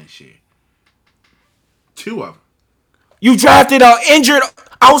first round this year. 2 of them. You drafted an injured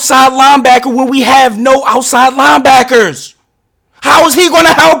outside linebacker when we have no outside linebackers. How is he going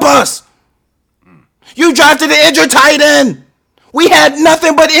to help us? You drafted an injured tight end. We had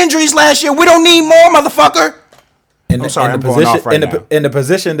nothing but injuries last year. We don't need more, motherfucker. In the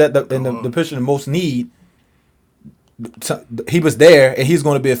position of most need, he was there, and he's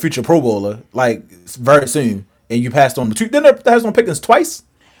going to be a future Pro Bowler like very soon. And you passed on the two. Then they passed on Pickens twice.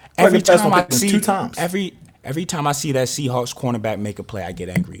 Every time I see 2 times. Every time I see that Seahawks cornerback make a play, I get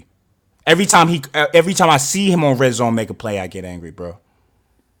angry. Every time I see him on red zone make a play, I get angry, bro.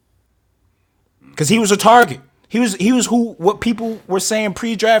 Because he was a target. He was what people were saying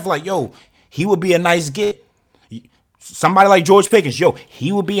pre-draft, like, yo, he would be a nice get. Somebody like George Pickens, yo,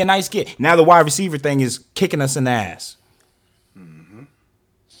 he would be a nice get. Now the wide receiver thing is kicking us in the ass. Mm-hmm.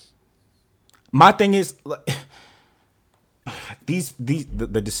 My thing is,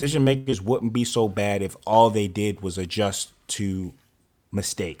 the decision makers wouldn't be so bad if all they did was adjust to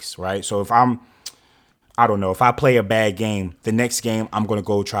mistakes, right? So if if I play a bad game, the next game I'm gonna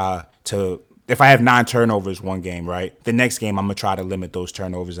go try to. If I have 9 turnovers one game, right, the next game I'm gonna try to limit those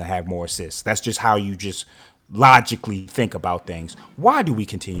turnovers and have more assists. That's just how you just logically think about things. Why do we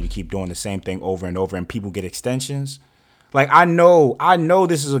continue to keep doing the same thing over and over and people get extensions? Like, I know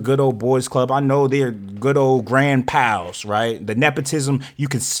this is a good old boys club. I know they're good old grand pals, right? The nepotism, you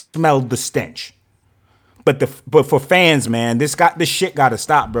can smell the stench. But for fans, man, this shit gotta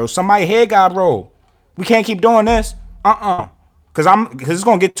stop, bro. Somebody head gotta roll. We can't keep doing this. Cause it's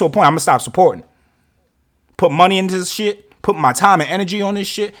gonna get to a point I'm gonna stop supporting. Put money into this shit, put my time and energy on this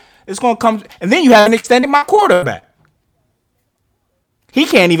shit. It's gonna come, and then you haven't extended my quarterback. He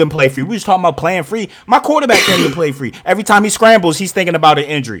can't even play free. We was talking about playing free. My quarterback can't even play free. Every time he scrambles, he's thinking about an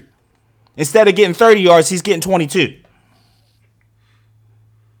injury. Instead of getting 30 yards, he's getting 22.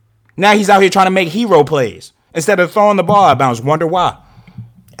 Now he's out here trying to make hero plays instead of throwing the ball out of bounds. Wonder why.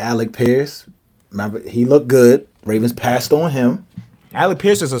 Alec Pierce, remember, he looked good. Ravens passed on him. Alec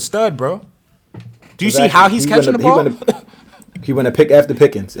Pierce is a stud, bro. Do you see how he's catching the ball? He went to pick after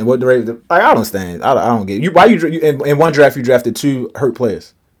Pickens, and what the Ravens? Like, I don't understand. I don't get it. You. Why you in one draft you drafted 2 hurt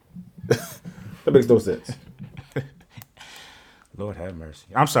players? That makes no sense. Lord have mercy.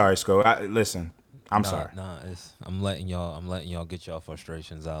 I'm sorry, Sco. Listen, I'm sorry. I'm letting y'all get y'all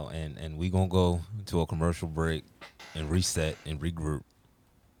frustrations out, and we gonna go to a commercial break and reset and regroup.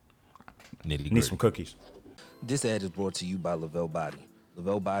 Need some cookies. This ad is brought to you by Lavelle Body.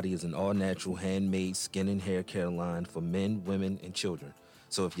 Lavelle Body is an all-natural, handmade skin and hair care line for men, women, and children.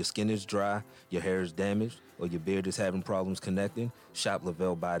 So if your skin is dry, your hair is damaged, or your beard is having problems connecting, shop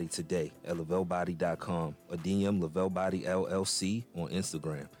Lavelle Body today at lavellebody.com or DM Lavelle Body LLC on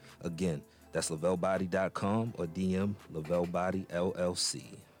Instagram. Again, that's lavellebody.com or DM Lavelle Body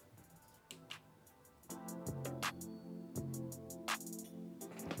LLC.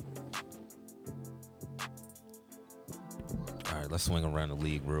 All right, let's swing around the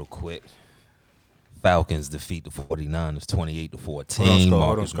league real quick. Falcons defeat the 49ers 28-14.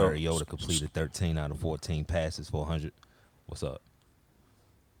 Marcus Mariota completed 13 out of 14 passes for 100. What's up?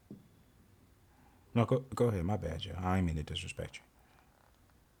 No, go ahead. My bad, Joe. I ain't mean to disrespect you.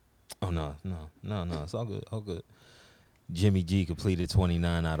 Oh, no. It's all good. All good. Jimmy G completed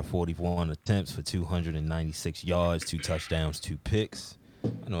 29 out of 41 attempts for 296 yards, 2 touchdowns, 2 picks.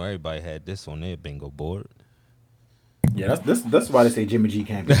 I know everybody had this on their bingo board. Yeah, that's why they say Jimmy G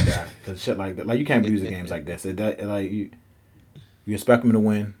can't be the guy, because shit like that, like you can't be losing games like this. Like you expect them to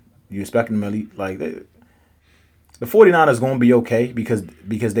win, you expect them to elite. Like the 49ers going to be okay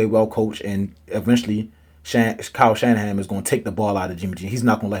because they well coached, and eventually Kyle Shanahan is going to take the ball out of Jimmy G. He's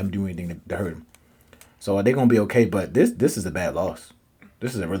not going to let him do anything to hurt him. So they're going to be okay. But this is a bad loss.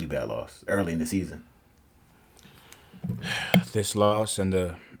 This is a really bad loss early in the season. This loss and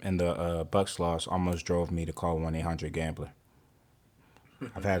the Bucks loss almost drove me to call 1-800-GAMBLER.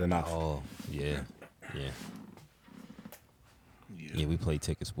 I've had enough. Oh, yeah. Yeah, we played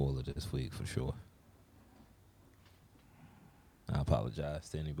Ticket Spoiler this week for sure. I apologize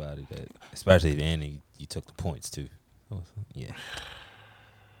to anybody that, especially if Andy, you took the points too. Yeah,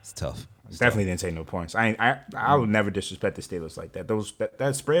 it's tough. Definitely didn't take no points. I would never disrespect the Steelers like that.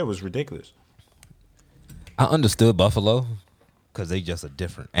 That spread was ridiculous. I understood Buffalo because they just a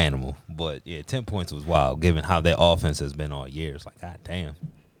different animal. But, yeah, 10 points was wild, given how their offense has been all year. It's like, God damn.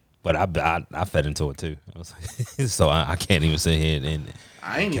 But I fed into it, too. I was like, so I can't even sit here and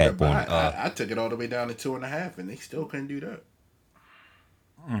I ain't even buy it. I took it all the way down to 2.5, and they still couldn't do that.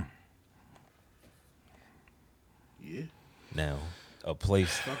 Yeah. Now, a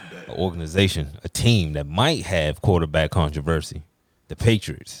place, an organization, a team that might have quarterback controversy. The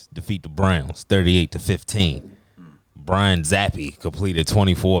Patriots defeat the Browns 38-15. Brian Zappi completed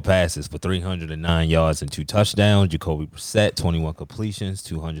 24 passes for 309 yards and 2 touchdowns. Jacoby Brissett, 21 completions,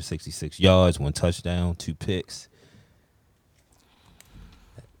 266 yards, 1 touchdown, 2 picks.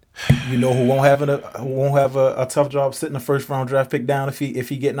 You know who won't have a tough job sitting a first round draft pick down if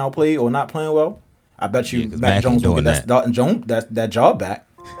he getting outplayed or not playing well? I bet you Mac Jones will get that job back.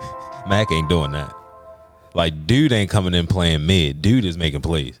 Mac ain't doing that. Like, dude ain't coming in playing mid. Dude is making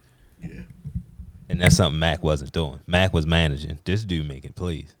plays. Yeah. And that's something Mac wasn't doing. Mac was managing. This dude making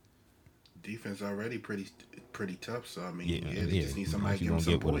plays. Defense already pretty tough, so I mean, they just need somebody to give him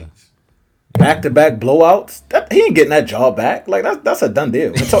some points. Back-to-back blowouts. He ain't getting that job back. Like that's a done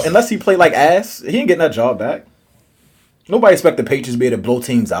deal. Unless he play like ass, he ain't getting that job back. Nobody expect the Patriots to be able to blow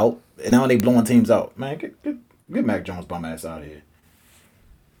teams out, and now they blowing teams out. Man, get Mac Jones bum ass out of here.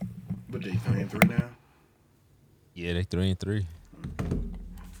 But they 3-3 now. Yeah, they 3-3.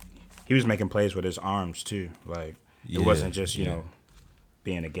 He was making plays with his arms too. Like it wasn't just you know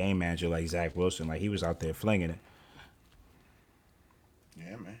being a game manager like Zach Wilson. Like he was out there flinging it.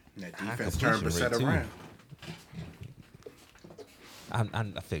 Yeah, man. That defense turned Brissett around.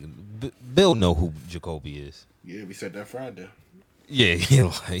 I figured Bill know who Jacoby is. Yeah, we said that Friday.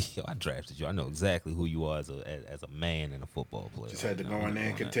 Yeah, like I drafted you. I know exactly who you are as a man and a football player. Just had to go in there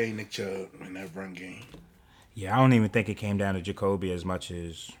and contain Nick Chubb in that run game. Yeah, I don't even think it came down to Jacoby as much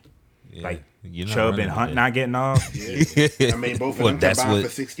as like Chubb and Hunt it. not getting off. Yeah. I mean, both of them combined for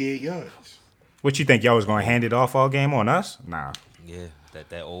 68 yards. What you think, y'all was going to hand it off all game on us? Nah. Yeah,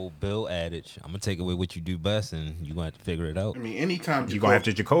 that old Bill adage. I'm gonna take away what you do best, and you gonna have to figure it out. I mean, anytime you gonna have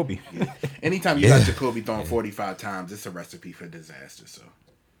to Jacoby. Yeah. Anytime you got Jacoby throwing 45 times, it's a recipe for disaster. So,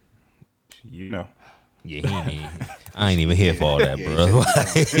 you know. Yeah, I ain't even here for all that, bro.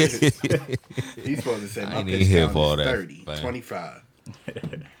 He's supposed to say my I ain't pitch even here count for all is that. 30, 25.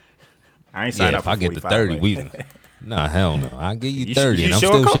 I ain't signed up if for I get the 30, we. Nah, hell no. I'll give you 30, and I'm sure,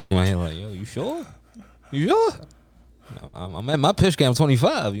 still shaking my head like, yo, you sure? You sure? I'm at my pitch count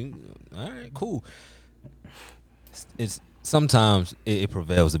 25. All right, cool. it's sometimes it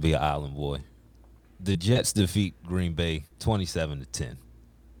prevails to be an island boy. The Jets defeat Green Bay 27-10.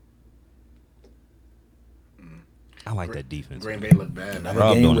 I like that defense. Green man. Bay look bad. Another Man.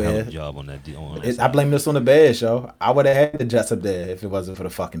 Rob game doing a hell where of a job on that. I blame this on the Bears, yo. I would have had the Jets up there if it wasn't for the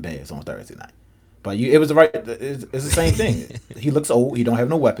fucking Bears on Thursday night. But it was the right. It's the same thing. He looks old. He don't have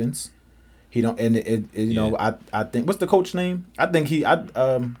no weapons. He don't. And you know, I think what's the coach name? I think I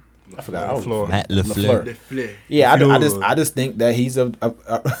forgot. LaFleur. Matt LaFleur. The flip. Yeah, LaFleur. I just think that he's a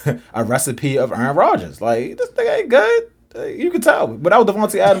recipe of Aaron Rodgers. Like this thing ain't good. You can tell. Without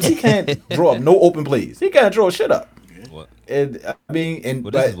Devontae Adams, he can't draw up no open plays. He can't draw shit up. What? And I mean, Well,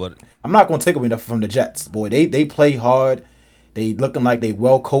 but this is what I'm not gonna take away enough from the Jets. Boy, they play hard. They looking like they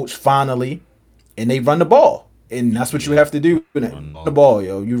well coached finally, and they run the ball. And that's what you have to do. Run the ball,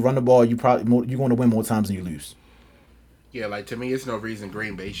 yo. You run the ball. You're going to win more times than you lose. Yeah, like to me, it's no reason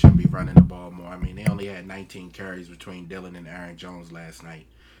Green Bay shouldn't be running the ball more. I mean, they only had 19 carries between Dylan and Aaron Jones last night,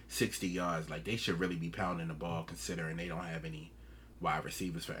 60 yards. Like they should really be pounding the ball, considering they don't have any wide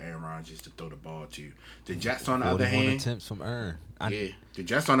receivers for Aaron Rodgers to throw the ball to. The Jets, on the other 41 hand, attempts from Aaron. the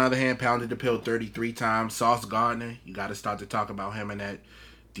Jets, on the other hand, pounded the pill 33 times. Sauce Gardner, you got to start to talk about him in that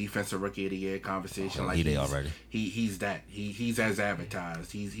defensive rookie of the year conversation. He there already. He's that. He's as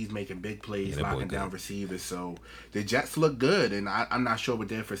advertised. He's making big plays, Yeah, that boy locking down good. receivers. So the Jets look good, and I'm not sure what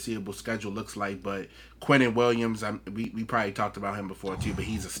their foreseeable schedule looks like. But Quentin Williams, we probably talked about him before too, but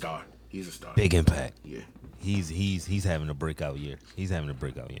he's a star. He's a star. Big impact. Yeah. He's having a breakout year.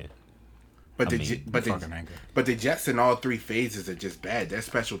 But I mean, fucking anchor. but the Jets in all three phases are just bad. Their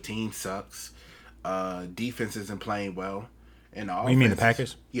special team sucks. Defense isn't playing well. And the You mean the offense-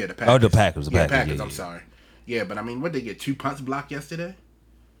 Packers? Yeah, the Packers. Oh, the Packers. Yeah, Yeah, I'm sorry. Yeah, but I mean, what they get 2 punts blocked yesterday?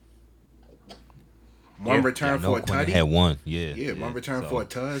 One return for a Quentin tutty. had one. Yeah. Yeah, one return so- for a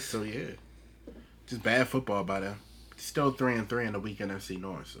tud. So yeah, just bad football by them. Still 3-3 in the week in NFC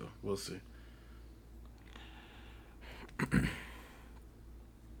North. So we'll see.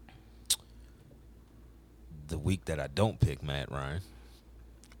 The week that I don't pick Matt Ryan,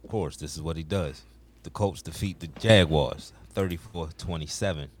 of course, this is what he does. The Colts defeat the Jaguars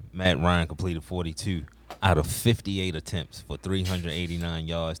 34-27. Matt Ryan completed 42 out of 58 attempts for 389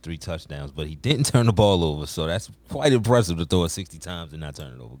 yards, 3 touchdowns, but he didn't turn the ball over, so that's quite impressive to throw it 60 times and not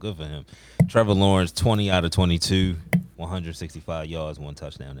turn it over. Good for him. Trevor Lawrence, 20 out of 22, 165 yards, 1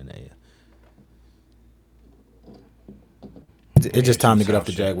 touchdown in the air. It's just time to get off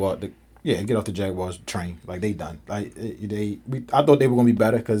the Jaguar. Get off the Jaguars train. Like they done. Like I thought they were gonna be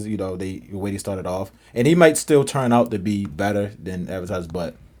better because the way they started off, and he might still turn out to be better than advertised.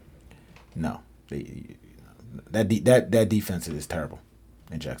 But no, that defense is terrible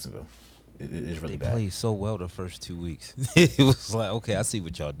in Jacksonville. It's really They bad. played so well the first 2 weeks. It was like, okay, I see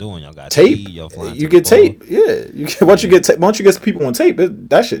what y'all doing. Y'all got Tape. speed, y'all flying You to the get ball. tape. Yeah. Once you get people on tape,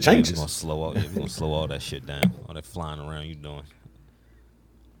 that shit Yeah, changes. we're gonna slow all that shit down. All that flying around you doing.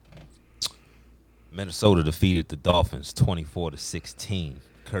 Minnesota defeated the Dolphins 24-16.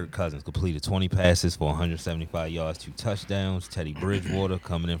 Kirk Cousins completed 20 passes for 175 yards, 2 touchdowns. Teddy Bridgewater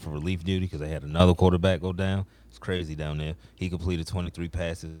coming in for relief duty because they had another quarterback go down. It's crazy down there. He completed 23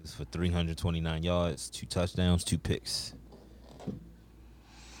 passes for 329 yards, 2 touchdowns, 2 picks.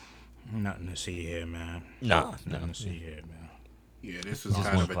 Nothing to see here, man. Nah. Nothing to see here, man. Yeah, this is Just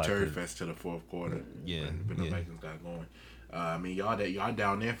kind one of a clock turd for- fest to the fourth quarter. Yeah, when the yeah. Vikings got going. I mean, y'all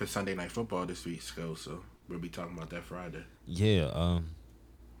down there for Sunday Night Football this week, so we'll be talking about that Friday. Yeah,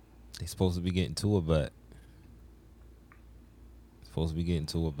 they supposed to be getting Tua back.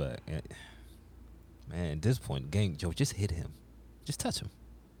 And, man, at this point, the game, Joe, just hit him. Just touch him.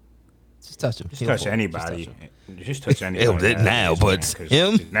 Just He'll touch fall. anybody. Just touch him. Just touch anybody. Now, but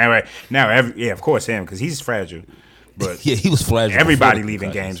him? Now, of course him, because he's fragile. But Yeah, he was fragile. everybody before the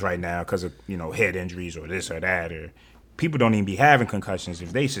leaving concussions. games right now because of head injuries or this or that, or people don't even be having concussions.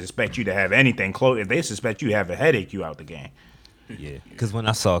 If they suspect you to have anything close, if they suspect you to have a headache, you out the game. Yeah, because when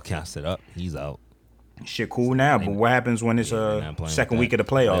I saw Count set up, he's out. Shit, cool now. But what happens when it's They're not playing second with week of the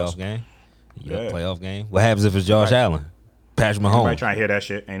playoffs? Playoff game. Yeah. Playoff game. What happens if it's Josh Allen, Patrick Ain't nobody Mahomes? trying to hear that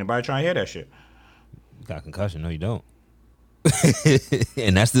shit. Ain't nobody trying to hear that shit. Got concussion? No, you don't.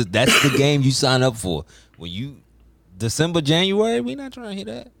 And that's the game you sign up for. When you December, January, we not trying to hear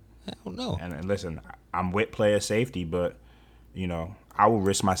that. Hell no. And listen, I'm with player safety, but I will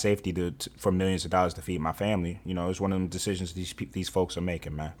risk my safety for millions of dollars to feed my family. It's one of them decisions these folks are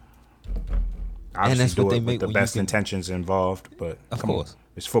making, man. Obviously that's what they with make the when you best can- intentions involved, but Of come on, course.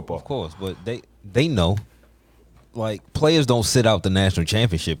 it's football. Of course, but they know. Like, players don't sit out the national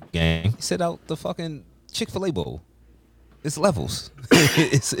championship game. They sit out the fucking Chick-fil-A Bowl. It's levels.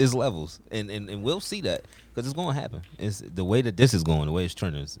 It's levels, and we'll see that because it's going to happen. It's the way that this is going, the way it's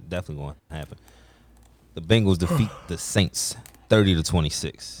trending, is definitely going to happen. The Bengals defeat the Saints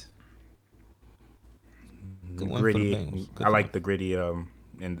 30-26. Good one for the Gritty. Bengals. Good I like one. the gritty.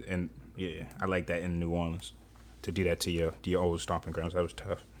 And yeah, I like that in New Orleans to do that to your old stomping grounds. That was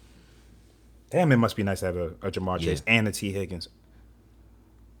tough. Damn, it must be nice to have a Jamar Yeah. Chase and a T Higgins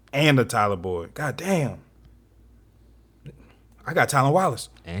and a Tyler Boyd. God damn. I got Tylen Wallace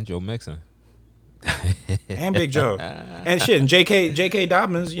And Joe Mixon. and Big Joe and shit and J.K.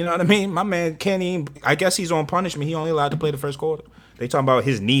 Dobbins. You know what I mean? My man can't even. I guess he's on punishment. He only allowed to play the first quarter. They talking about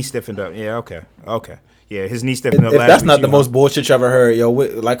his knee stiffened up. Yeah, okay. Yeah, his knee stiffened up. If last that's week, not the you know. most bullshit you ever heard, yo,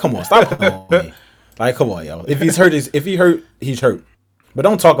 like, come on, stop calling me. Like, come on, yo. If he's hurt, he's hurt. But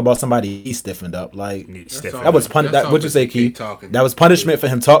don't talk about somebody he stiffened up. Like, Stiffened. that was punishment. That's That what'd you say, all Key? talking. That was punishment for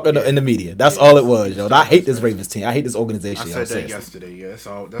him talking in the media. That's all it was, yo. I hate this Ravens team. I hate this organization. I yo, said that seriously. yesterday. Yeah, that's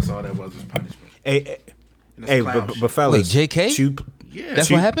all that was punishment. Hey, And it's hey, clown but shit. fellas, Wait, J.K.? Yeah, That's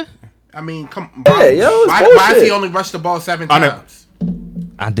Two- what happened. I mean, come. Yeah, yo, it's why does bullshit. he only rush the ball 7 On a- times?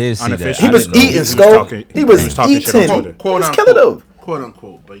 I did see that. Unofficial. I He was didn't know. eating, was Skull. talking- He was he was talking shit on eating. Twitter. He was killing them. Quote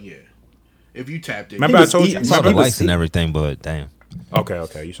unquote, but yeah. If you tapped it, Remember He I was told eating. you? I saw He the was likes and eating. everything, but damn.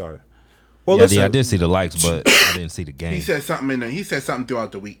 Okay, you saw it. Well, Yeah, listen, I did see the likes, but I didn't see the game. he said something he said something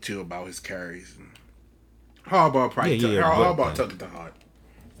throughout the week too about his carries. Harbaugh probably Yeah, took it to heart.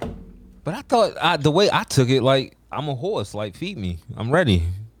 But I thought the way I took it, like I'm a horse, like feed me, I'm ready.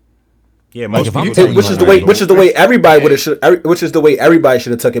 Yeah, most if I'm people telling think you like Which is the way everybody would have. Which is the way everybody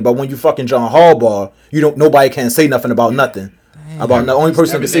should have took it. But when you fucking John Harbaugh, you don't. Nobody can say nothing about nothing. About the only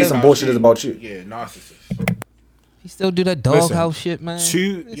person that can say some bullshit is about you. Yeah, narcissist. He still do that Listen, doghouse shit, man.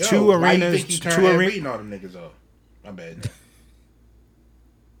 two Why you arenas, think he turned two Ed arenas. Reed and all them niggas off? My bad.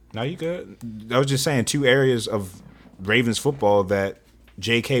 No, you good. I was just saying 2 areas of Ravens football that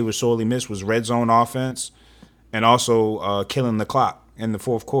J.K. was sorely missed was red zone offense and also killing the clock in the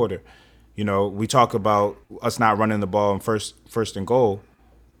fourth quarter. You know, we talk about us not running the ball in first and goal.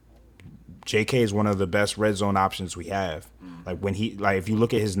 J.K. is one of the best red zone options we have. Like if you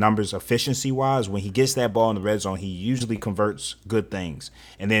look at his numbers efficiency wise, when he gets that ball in the red zone, he usually converts good things.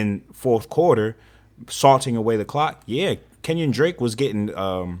 And then fourth quarter, salting away the clock. Yeah, Kenyon Drake was getting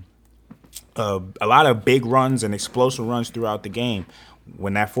a lot of big runs and explosive runs throughout the game.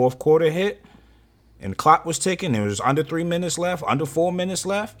 When that fourth quarter hit and the clock was ticking, it was under 3 minutes left, under 4 minutes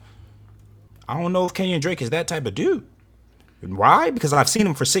left. I don't know if Kenyon Drake is that type of dude. And why? Because I've seen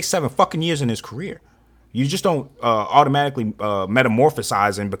him for 6, 7 fucking years in his career. You just don't automatically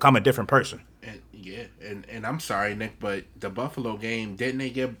metamorphosize and become a different person. And I'm sorry, Nick, but the Buffalo game, didn't they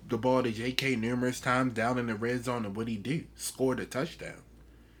give the ball to J.K. numerous times down in the red zone, and what'd he do? Scored a touchdown.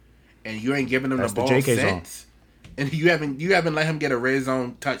 And you ain't giving him That's the the ball JK zone. since. And you haven't let him get a red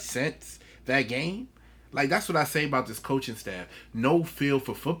zone touch since that game. Like, that's what I say about this coaching staff. No feel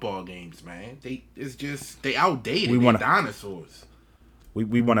for football games, man. They outdated. They're dinosaurs.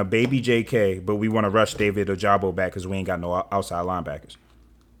 We want a baby J.K., but we want to rush David Ojabo back because we ain't got no outside linebackers.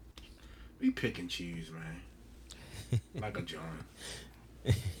 We pick and choose, man. Like a John.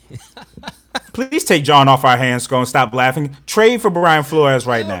 Please take John off our hands, Scone. Stop laughing. Trade for Brian Flores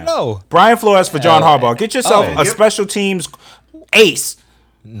right now. no. Brian Flores for John Harbaugh. Get yourself a special teams ace.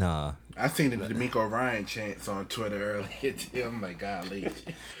 Nah. I seen the D'Amico Ryan chants on Twitter earlier. Too. I'm like, golly.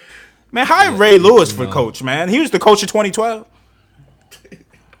 Man, hire Ray Lewis for coach, man. He was the coach of 2012.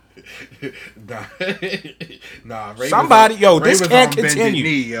 Nah, Ray Somebody, was yo, Ray this was can't on bended continue.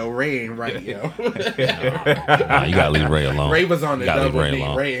 knee, yo. Ray ain't right, yo. Nah, you gotta leave Ray alone. Ray was on the You gotta leave double Ray knee.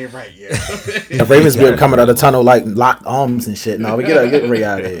 alone. Ray ain't right, yo. The Ravens be coming out of the tunnel like locked arms and shit. No, we get Ray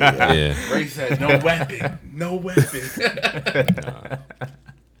out of here. Yeah. Yeah. Ray said, "No weapon, no weapon."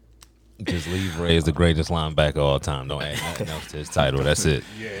 Just leave Ray as the greatest linebacker of all time. Don't add nothing else to his title. That's it.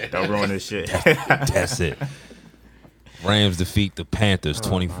 Yeah. Don't ruin this shit. That's it. Rams defeat the Panthers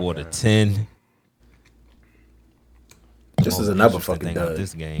 24-10. This is Most another interesting fucking thing out dud.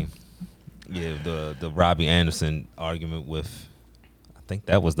 this game. Yeah, the Robbie Anderson argument with, I think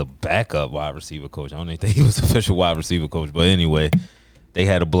that was the backup wide receiver coach. I don't even think he was the official wide receiver coach. But anyway, they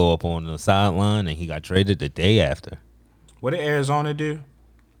had a blow up on the sideline, and he got traded the day after. What did Arizona do?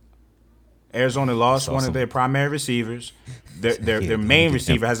 Arizona lost Saw one some- of their primary receivers. Their Yeah, their let main me get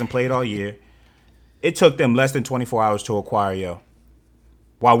receiver them. hasn't played all year. It took them less than 24 hours to acquire yo.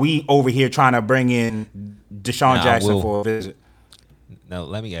 While we over here trying to bring in Deshaun Now, Jackson Will- for a visit. Now,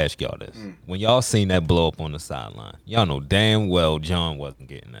 let me ask y'all this. When y'all seen that blow up on the sideline, y'all know damn well John wasn't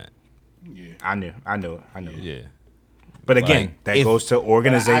getting that. Yeah. I knew. Yeah. But again, Like, that if- goes to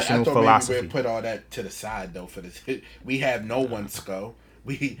organizational I thought philosophy. maybe we'd put all that to the side though. For this, we have no one, Sco.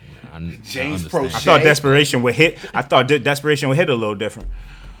 We I James understand. Prochet. I thought desperation would hit. I thought desperation would hit a little different.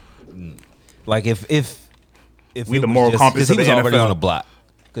 Like if We it the was moral just- compass 'cause of he was the already NFL. on a block.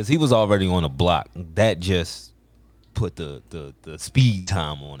 Because he was already on a block. That just put the speed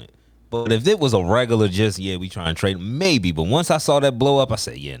time on it. But if it was a regular, just we try and trade him, maybe. But once I saw that blow up, I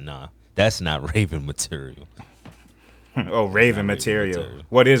said, yeah, nah, that's not Raven material. Oh, Raven material. material.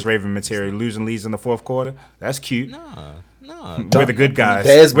 What is Raven material? Losing leads in the fourth quarter? That's cute. Nah. We're the good guys.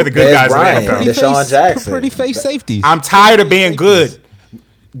 There's- We're the good there's guys Brian. in the NFL. Pretty Deshaun Jackson. Pretty face safeties. I'm tired of being good.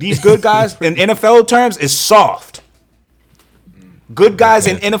 These good guys in NFL terms is soft. Good guys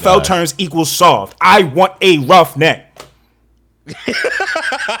in Okay, NFL guys. terms equals soft. I want a rough neck.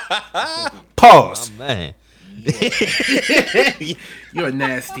 Pause. Man. You're a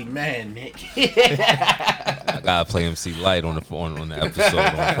nasty man, Nick. I gotta play MC Light on the episode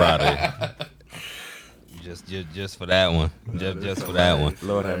on Friday. Just for that one. Just for that one.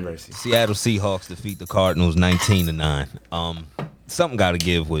 Lord have mercy. Seattle Seahawks defeat the Cardinals 19-9. Something got to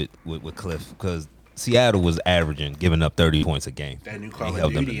give with Cliff because Seattle was averaging, giving up 30 points a game. That new He Call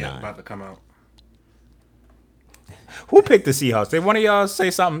held of them Duty to app 9. about to come out. Who picked the Seahawks? Did one of y'all say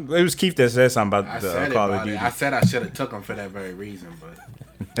something? It was Keith that said something I about said the it, Call of about Duty. it. I said I should have took him for that very reason,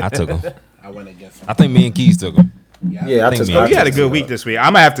 but I took him. I went against him. I think me and Keys took him. Yeah, I think took. me- Oh, I you had a took- good week this week. I'm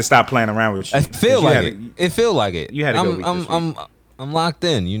gonna have to stop playing around with you. I feel You like had it. It feel like it. You had a good week this I'm locked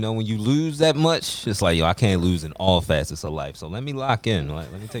in. You know, when you lose that much, it's like, yo, I can't lose in all facets of life. So let me lock in.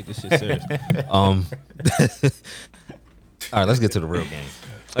 Like, let me take this shit serious. All right, let's get to the real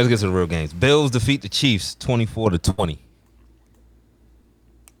games. Bills defeat the Chiefs 24-20.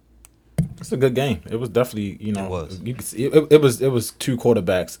 It's a good game. It was definitely, you know, It was. You could see, it was two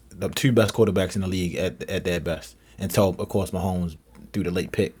quarterbacks, the two best quarterbacks in the league at their best. Until of course Mahomes threw the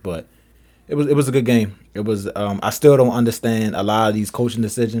late pick, but it was a good game. It was I still don't understand a lot of these coaching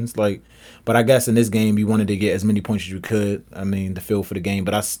decisions, like, but I guess in this game you wanted to get as many points as you could. I mean, the feel for the game,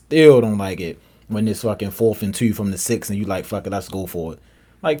 but I still don't like it when it's fucking 4th and 2 from the 6 and you like, fuck it, let's go for it.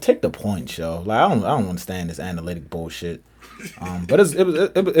 Like, take the points, yo. Like, I don't understand this analytic bullshit. But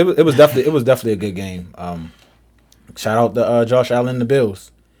it was definitely a good game. Shout out to Josh Allen and the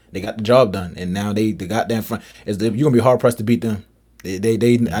Bills. They got the job done, and now they got that front. You're gonna be hard pressed to beat them. They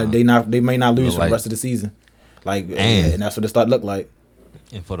may not lose for Like- the rest of the season. Like, And- and that's what it start look like.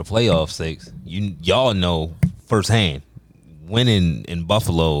 And for the playoff sakes, y'all know firsthand, winning in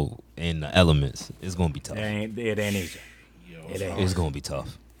Buffalo in the elements is gonna be tough. It ain't easy. It ain't. It's gonna be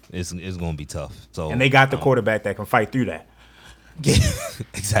tough. It's gonna be tough. So And they got the quarterback that can fight through that.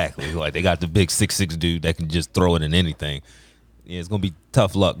 exactly. Like they got the big 6'6" dude that can just throw it in anything. Yeah, it's gonna be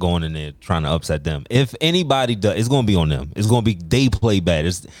tough luck going in there trying to upset them. If anybody does, it's gonna be on them. It's gonna be they play bad.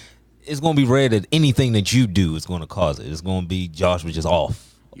 It's gonna be rare that anything that you do is gonna cause it. It's gonna be Josh was just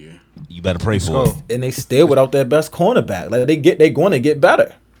off. Yeah. You better pray for go. it. And they still without their best cornerback. Like they going to get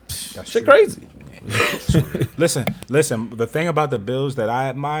better. Shit crazy. Listen. The thing about the Bills that I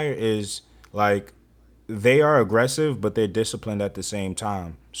admire is like they are aggressive, but they're disciplined at the same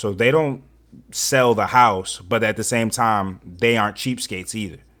time. So they don't sell the house, but at the same time, they aren't cheapskates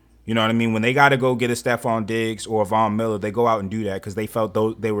either. You know what I mean? When they got to go get a Stephon Diggs or a Von Miller, they go out and do that because they felt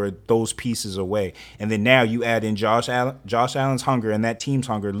they were those pieces away. And then now you add in Josh Allen's hunger and that team's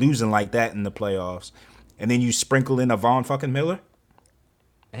hunger, losing like that in the playoffs, and then you sprinkle in a Von fucking Miller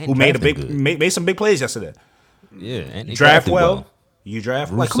And who made drafted good. made some big plays yesterday. Yeah, and they Draft drafted well. You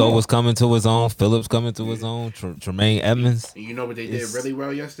draft like, come Russo on. was coming to his own. Phillips coming to his own. Tremaine Edmonds. And you know what they did It's- really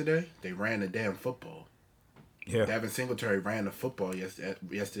well yesterday? They ran the damn football. Yeah. Devin Singletary ran the football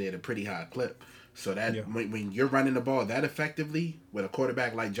yesterday at a pretty high clip. So that Yeah. when you're running the ball that effectively with a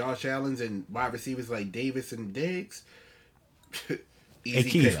quarterback like Josh Allen's and wide receivers like Davis and Diggs, easy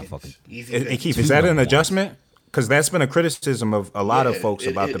Keith. pickings. Easy Hey, pickings. Keith, is that an adjustment? Because that's been a criticism of a lot of folks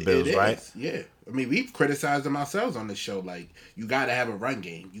about the Bills, it right? is, yeah. I mean, we've criticized them ourselves on this show. Like, you got to have a run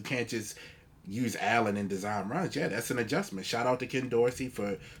game. You can't just use Allen and design runs. Yeah, that's an adjustment. Shout out to Ken Dorsey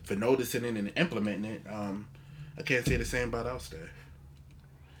for noticing it and implementing it. I can't say the same about our staff.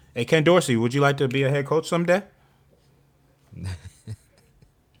 Hey, Ken Dorsey, would you like to be a head coach someday?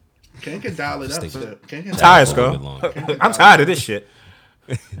 Ken can dial it up. Stick- So Ken can Tired, A little bit Skull. longer. I'm tired of this shit.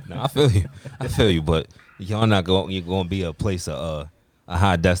 No, I feel you, but y'all not going. You're going to be a place a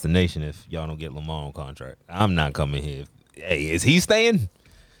high destination if y'all don't get Lamar on contract. I'm not coming here. Hey, is he staying?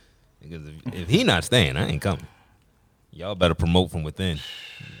 Because if he not staying, I ain't coming. Y'all better promote from within.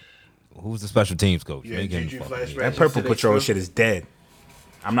 Who's the special teams coach? Yeah, Make him Juju fucking flashback. here. That Purple Yesterday, Patrol too. shit is dead.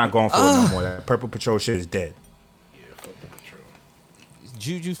 I'm not going for it no more. That Purple Patrol shit is dead.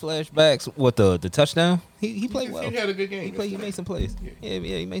 Juju flashbacks. What the touchdown? He played well. He had a good game. He made some plays. Yeah,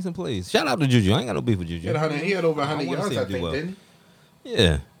 he made some plays. Shout out to Juju. I ain't got no beef with Juju. He had over 100 wanna yards, see him I do think, well. didn't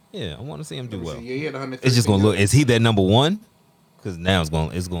Yeah. I want to see him do he? well. Yeah, he had 100. It's just gonna look. Is he that number one? Because now it's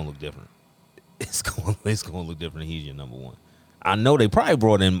gonna look different. It's gonna look different. He's your number one. I know they probably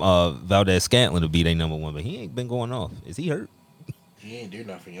brought in Valdez Scantling to be their number one, but he ain't been going off. Is he hurt? He ain't do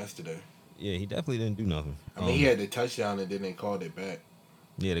nothing yesterday. Yeah, he definitely didn't do nothing. I mean, he had the touchdown and then they called it back.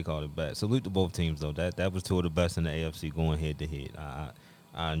 Yeah, they called it back. Salute to both teams though. That was two of the best in the AFC going head to head.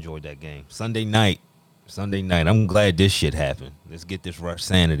 I enjoyed that game. Sunday night. I'm glad this shit happened. Let's get this Rush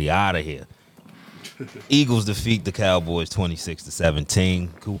sanity out of here. Eagles defeat the Cowboys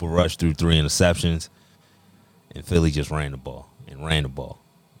 26-17. Cooper Rush threw 3 interceptions, and Philly just ran the ball and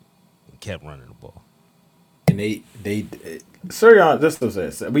kept running the ball. And they Sirianni, just to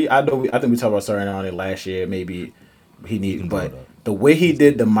say, I think we talked about Sirianni last year. Maybe he needed, but the way he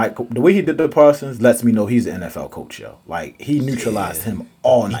did the Parsons lets me know he's an NFL coach, yo. Like he neutralized him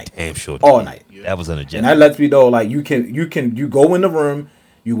all night, Damn sure, all night. That was an agenda. And that lets me know, like you go in the room,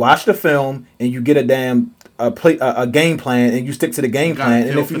 you watch the film, and you get a damn a game plan, and you stick to the game plan.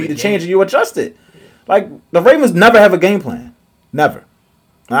 And if you need to change it, you adjust it. Like the Ravens never have a game plan, never.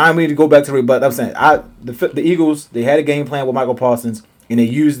 I mean to go back to it, but I'm saying the Eagles, they had a game plan with Michael Parsons, and they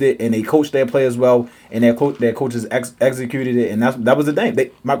used it, and they coached their players well, and their coaches executed it, and that was the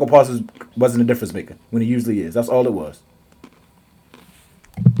thing. Michael Parsons wasn't a difference maker when he usually is. That's all it was.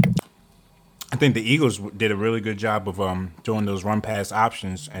 I think the Eagles did a really good job of doing those run pass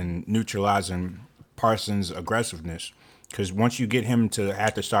options and neutralizing Parsons' aggressiveness. Because once you get him to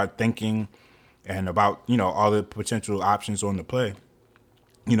have to start thinking and about all the potential options on the play,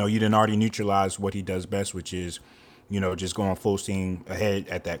 you didn't already neutralize what he does best, which is just going full steam ahead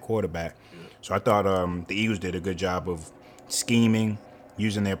at that quarterback. So I thought the Eagles did a good job of scheming,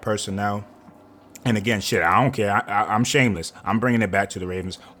 using their personnel. And again, I don't care. I'm shameless. I'm bringing it back to the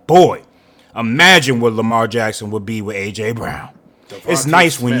Ravens. Boy, imagine what Lamar Jackson would be with A.J. Brown. It's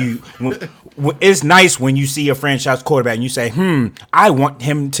nice it's nice when you see a franchise quarterback and you say, I want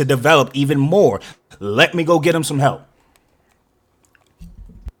him to develop even more. Let me go get him some help.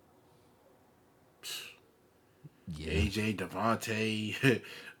 AJ Devontae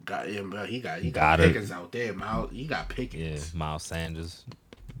got him. He got Pickens out there. He got Pickens. Yeah, Miles Sanders,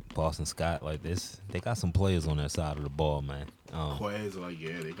 Boston Scott, like this. They got some players on that side of the ball, man. Quez,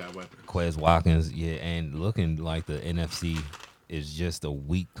 they got weapons. Quez Watkins, yeah, and looking like the NFC is just a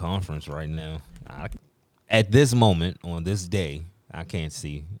weak conference right now. At this moment, on this day, I can't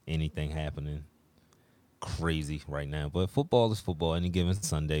see anything happening crazy right now. But football is football any given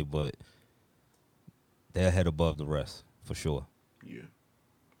Sunday, but they're ahead above the rest, for sure. Yeah.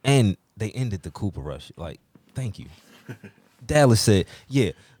 And they ended the Cooper Rush. Like, thank you. Dallas said,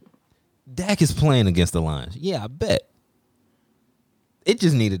 yeah, Dak is playing against the Lions. Yeah, I bet. It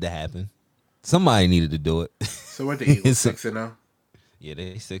just needed to happen. Somebody needed to do it. So what, the Eagles 6-0? Yeah,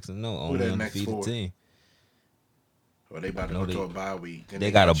 they 6-0. Who Only that next undefeated four? team. Well, they about to go to a bye week. Then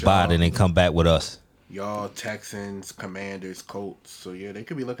They got a bye, then they come back with us. Y'all, Texans, Commanders, Colts. So, yeah, they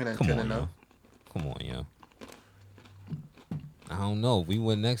could be looking at 10-0. Come on, yo. I don't know. If we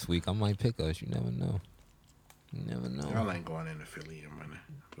win next week, I might pick us. You never know. Y'all ain't going into Philly and running.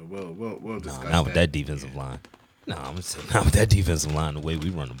 But we'll discuss not with that defensive line. No, I'm saying not with that defensive line, the way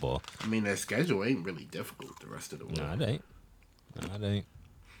we run the ball. I mean, their schedule ain't really difficult the rest of the way. No, it ain't.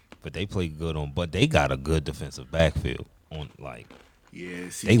 But they play good but they got a good defensive backfield on, like. Yeah,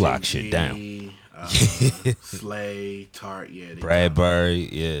 they lock shit down. Slay, Tart, yeah. Bradbury,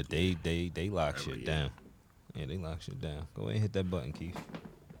 yeah, they lock shit down. Yeah, they lock shit down. Go ahead and hit that button, Keith.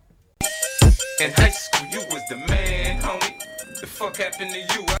 In high school, you was the man, homie. The fuck happened to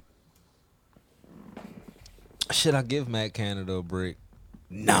you? Should I give Matt Canada a break?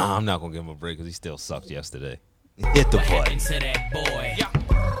 Nah, I'm not gonna give him a break because he still sucked yesterday. Hit the button. What happened to that boy?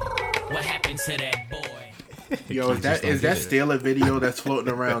 What happened to that boy? Yo, is that still a video that's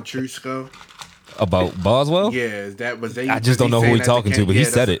floating around Trusco? About Boswell? Yeah, I just don't know who he's talking to, but he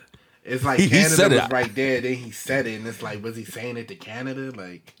said it. It's like Canada was right there, then he said it, and it's like, was he saying it to Canada?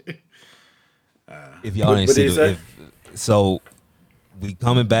 Like, if y'all ain't see it, so we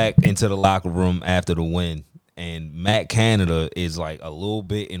coming back into the locker room after the win, and Matt Canada is like a little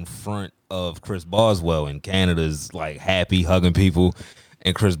bit in front of Chris Boswell, and Canada's like happy hugging people.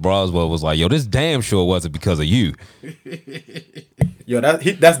 And Chris Boswell was like, yo, this damn sure wasn't because of you. Yo, that's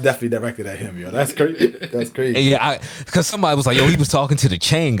definitely directed at him, yo. That's crazy. That's crazy. And yeah, because somebody was like, yo, he was talking to the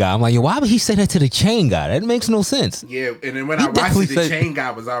chain guy. I'm like, yo, why would he say that to the chain guy? That makes no sense. Yeah, and then when I watched it, the chain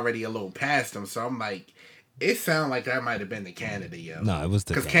guy was already a little past him. So I'm like, It sounded like that might have been the Canada, yo. No, it was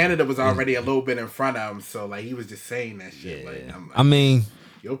the because guy. Canada was already a little bit in front of him, so like he was just saying that shit. Yeah. Like, I'm like, I mean,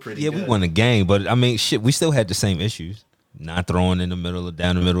 you're pretty. yeah, good. we won the game, but I mean, shit, we still had the same issues. Not throwing in the middle of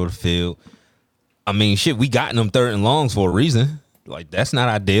down the middle of the field. I mean, shit, we got in them 3rd and longs for a reason. Like, that's not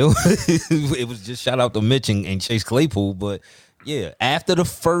ideal. It was just shout out to Mitch and Chase Claypool, but yeah, after the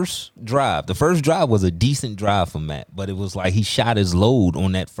first drive was a decent drive for Matt, but it was like he shot his load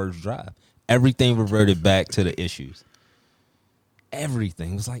on that first drive. Everything reverted back to the issues.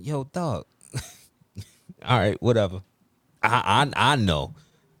 Everything was like, yo, dog. All right, whatever. I know.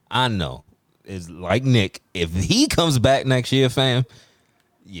 It's like Nick. If he comes back next year, fam,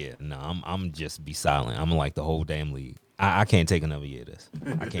 yeah, no, I'm just be silent. I'm like the whole damn league. I can't take another year of this.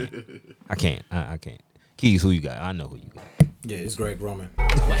 I can't. Keys, who you got? I know who you got. Yeah, it's Greg Roman.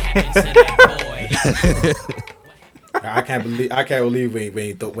 What happened to that boy? I can't believe we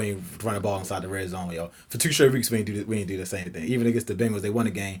ain't run the ball inside the red zone, yo. For 2 straight weeks, we ain't do the same thing. Even against the Bengals, they won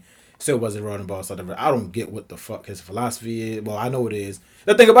the game. Still wasn't running the ball inside the red. I don't get what the fuck his philosophy is. Well, I know it is.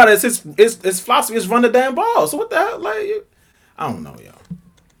 The thing about it is his philosophy is run the damn ball. So what the hell? Like, I don't know, yo.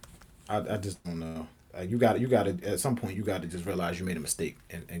 I just don't know. You got to at some point you got to just realize you made a mistake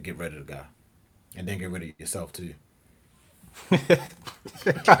and get rid of the guy, and then get rid of yourself too.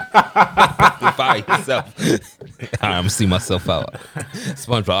 Fire yourself. All right, I'm gonna see myself out.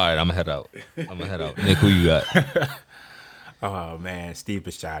 SpongeBob. All right, I'm gonna head out. Nick, who you got? Oh man, Steve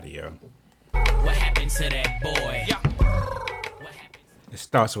Bisciotti, yo. What happened to that boy? It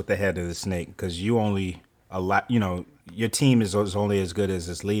starts with the head of the snake because you only your team is only as good as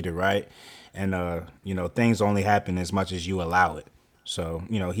its leader, right? And things only happen as much as you allow it. So,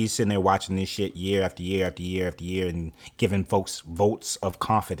 he's sitting there watching this shit year after year after year after year and giving folks votes of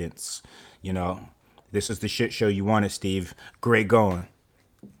confidence. This is the shit show you wanted, Steve. Great going.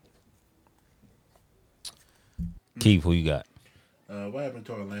 Keith, who you got? What happened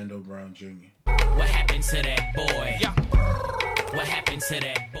to Orlando Brown Jr.? What happened to that boy? What happened to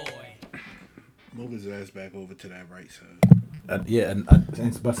that boy? Move his ass back over to that right side.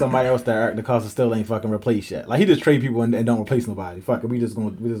 But somebody else that the Costa still ain't fucking replaced yet. Like he just trade people and don't replace nobody. Fuck it, we just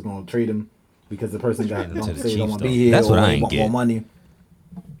gonna trade him because the person don't want to be here. That's what I ain't want get. more money.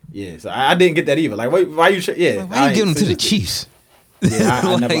 Yeah, so I didn't get that either. Like, why you? Why you give him to the Chiefs? Yeah,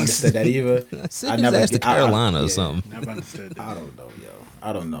 I never Like, understood that either. Send his ass to Carolina or something. Never understood that. I don't know, yo.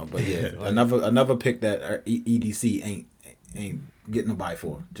 I don't know, but yeah, another pick that EDC ain't getting nobody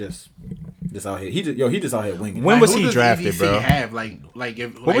for. Just out here. He just out here winging. When Like, was who he does drafted, EDC bro? Have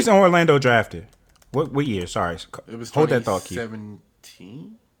What was in Orlando drafted? What year? Sorry. It was Hold that thought, Keith.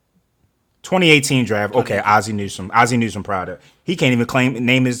 2017. 2018 draft. Okay, Ozzie Newsome Prada. He can't even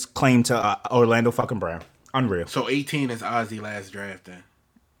name his claim to Orlando fucking Brown. Unreal. So 18 is Ozzy last draft then.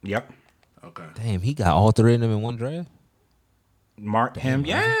 Yep. Okay. Damn, he got all 3 of them in one draft. Marked him.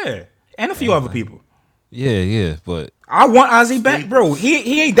 Yeah. And a few other people. Yeah, but I want Ozzie back, bro.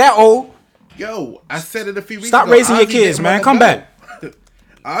 He ain't that old. Yo, I said it a few weeks Stop ago. raising your Ozzy kids, didn't man. wanna Come go. back.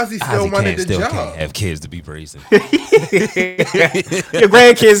 Ozzy still wanted the can't job. have kids to be raising. Your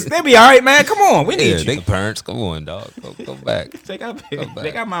grandkids, they be all right, man. Come on. We need Yeah, you. they parents, come on, dog. Go back. They got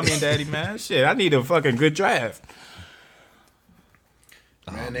back. mommy and daddy, man. Shit, I need a fucking good draft.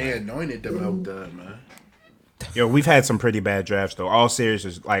 Man, they anointed them out there, man. Yo, we've had some pretty bad drafts, though. All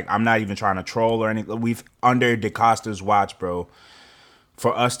seriousness, like, I'm not even trying to troll or anything. We've, under DeCosta's watch, bro,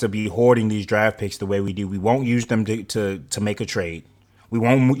 for us to be hoarding these draft picks the way we do, we won't use them to make a trade. We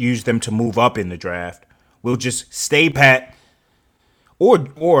won't use them to move up in the draft. We'll just stay pat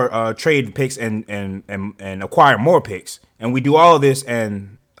or trade picks and acquire more picks. And we do all of this,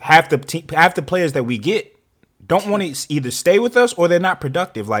 and half the players that we get don't want to either stay with us or they're not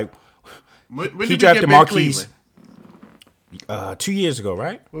productive. Like, When he did drafted we get Ben Marquise Cleveland? 2 years ago,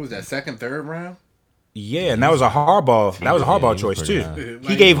 right? What was that, second, third round? Yeah, and that was a Harbaugh. That was a Harbaugh he was choice pretty too. high.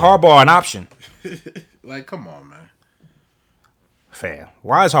 He gave Harbaugh an option. Like, come on, man. Fair.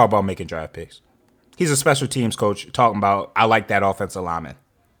 Why is Harbaugh making draft picks? He's a special teams coach talking about, I like that offensive lineman.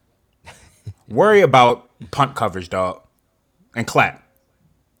 Worry about punt coverage, dog, and clap.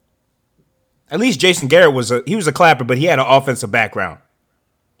 At least Jason Garrett was a clapper, but he had an offensive background.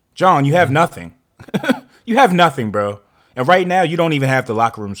 John, you have nothing. You have nothing, bro. And right now, you don't even have the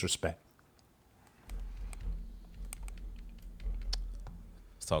locker room's respect.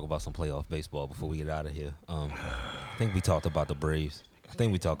 Let's talk about some playoff baseball before we get out of here. I think we talked about the Braves. I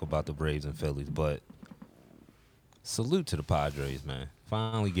think we talked about the Braves and Phillies, but salute to the Padres, man.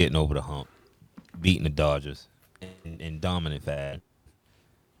 Finally getting over the hump, beating the Dodgers in dominant fashion.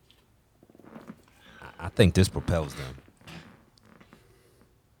 I think this propels them.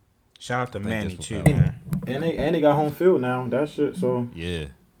 Shout out to Thank Manny this too, propel. man. And they got home field now. That shit. So Yeah.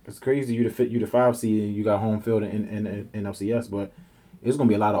 it's crazy. You the 5 seed and you got home field in NLCS, but it's gonna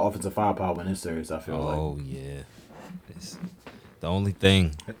be a lot of offensive firepower in this series. I feel like. Oh yeah. It's the only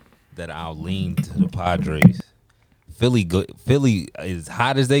thing that I'll lean to the Padres. Philly, as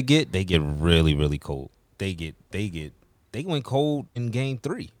hot as they get really, really cold. They went cold in game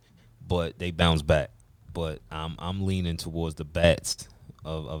 3, but they bounce back. But I'm leaning towards the bats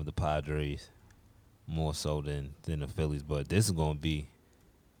of the Padres more so than the Phillies. But this is gonna be,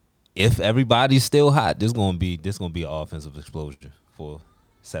 if everybody's still hot, this gonna be an offensive explosion for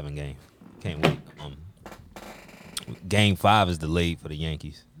 7 games. Can't wait. Game 5 is delayed for the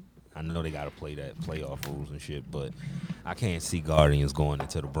Yankees. I know they got to play that playoff rules and shit, but I can't see Guardians going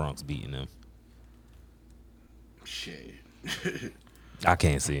into the Bronx beating them. Shit. I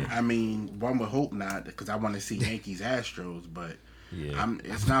can't see it. I mean, one would hope not, because I want to see Yankees Astros, but Yeah.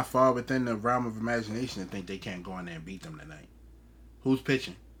 it's not far within the realm of imagination to think they can't go in there and beat them tonight. Who's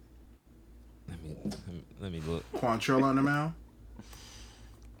pitching? Let me look. Quantrill on the mound? Let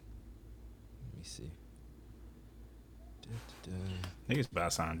me see. Niggas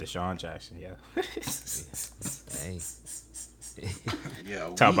about to sign Deshaun Jackson, yeah. Hey. Yeah.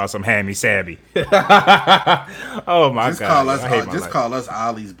 Talk about some hammy sabby. Oh my Just god. call us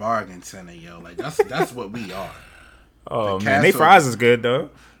Ollie's bargain center, yo. Like that's what we are. Oh The man, they Castle- fries is good though.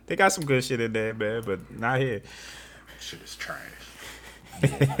 They got some good shit in there, man, but not here. Shit is trash.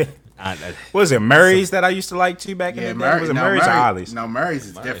 What was it Murray's that I used to like too back in the day? Was it Murray's or Ollie's? No, Murray's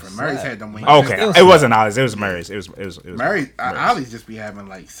is different. Murray's slap. had them wings. Okay, Still it wasn't Ollie's. It was Murray's. It was Murray, Murray's. Ollie's just be having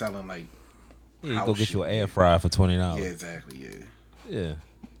selling Yeah, you house go get you an shit. air fryer for $20. Yeah, exactly. Yeah.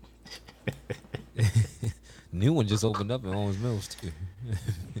 Yeah. New one just opened up in Owens Mills too.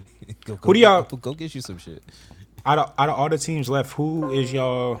 Who do y'all- go get you some shit? Out of all the teams left, who is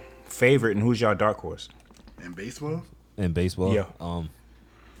your favorite and who's your dark horse? In baseball, In baseball? Yeah.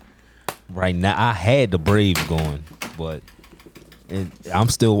 Right now I had the Braves going, but I'm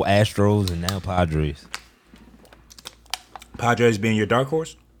still Astros and now Padres. Padres being your dark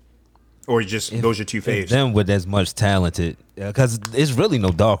horse, or just those are two If faves? them with as much talented, because there's really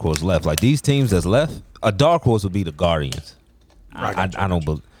no dark horse left. Like these teams that's left, a dark horse would be the Guardians. I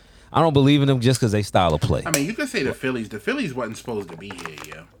don't believe in them just because they style of play. I mean, you could say the Phillies. The Phillies wasn't supposed to be here,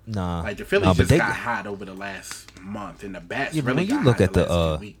 yo. Nah, Like the Phillies nah, but just they, got hot over the last month, and the bats Yeah, but really when you got look hot at the,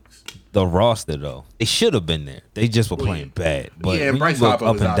 last few weeks. the roster though, they should have been there. They just were Well, playing bad. But yeah, when Bryce you look Harper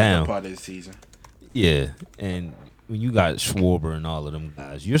up was and out down, for part of the season. yeah, and when you got Schwarber and all of them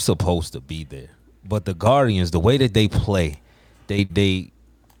guys, you're supposed to be there. But the Guardians, the way that they play, they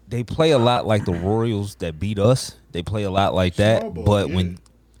play a lot like the Royals that beat us. They play a lot like that. Small ball, But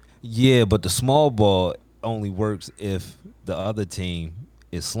yeah. but the small ball only works if the other team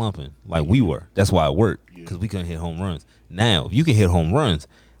is slumping like we were. That's why it worked, because we couldn't hit home runs. Now, if you can hit home runs,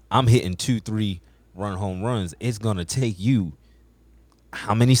 I'm hitting 2-3 run home runs. It's gonna take you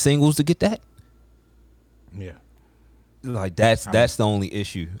how many singles to get that? Yeah. Like that's the only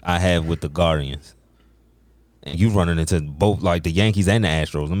issue I have with the Guardians. And you running into both, like the Yankees and the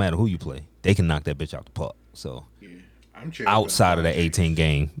Astros. No matter who you play, they can knock that bitch out the park. So Yeah, I'm cheering for the outside of that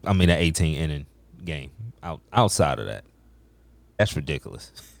Padres. 18 inning game, outside of that, that's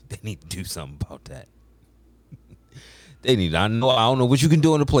ridiculous. They need to do something about that. They need. I don't know what you can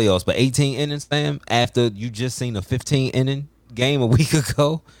do in the playoffs, but 18 innings, Sam. After you just seen a 15 inning game a week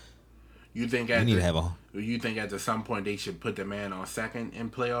ago, You think you need to have a. You think at some point they should put the man on second in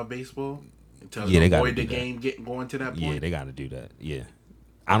playoff baseball to Yeah, they gotta avoid the do that. game going to that point? Yeah, they got to do that. Yeah,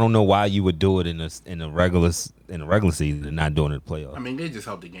 I don't know why you would do it in the regular season and not doing it in the playoffs. I mean, they just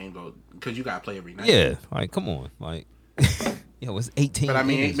help the game go because you got to play every night. Yeah, like come on, like yo, it's 18. But I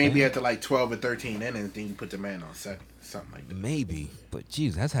mean, innings, maybe man. after like 12 or 13 innings, then you put the man on second, something like that. Maybe, but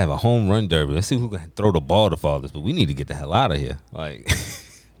geez, let's have a home run derby. Let's see who can throw the ball the farthest. But we need to get the hell out of here. Like,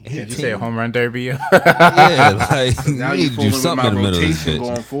 Did you say a home run derby? yeah, like Now we you need to fooling do with something my in the middle of this rotation bitch.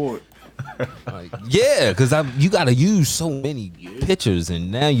 going forward. Like, yeah, because you got to use so many pitchers,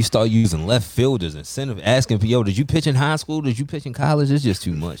 and now you start using left fielders and center. Asking for did you pitch in high school? Did you pitch in college? It's just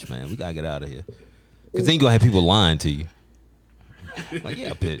too much, man. We gotta get out of here. Because then you gonna have people lying to you. Like,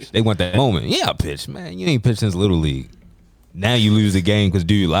 yeah, I pitched. They want that moment. Yeah, I pitched, man. You ain't pitched since Little League. Now you lose the game because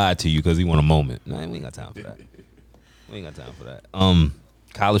dude lied to you because he want a moment. Man, we ain't got time for that. We ain't got time for that.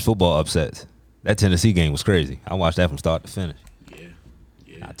 College football upsets. That Tennessee game was crazy. I watched that from start to finish.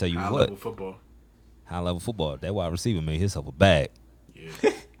 Yeah. I tell you High what. level football. High level football. That wide receiver made himself a bag. Yeah.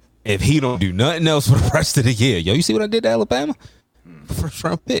 If he don't do nothing else for the rest of the year, yo, you see what I did to Alabama? First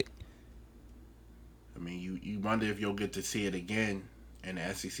round pick. I mean, you wonder if you'll get to see it again In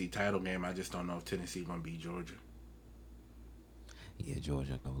the SEC title game, I just don't know if Tennessee gonna beat Georgia. Yeah,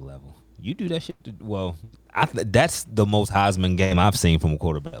 Georgia another level. You do that shit. Well, that's the most Heisman game I've seen from a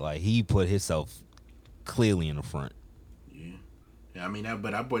quarterback. Like he put himself clearly in the front. Yeah, I mean that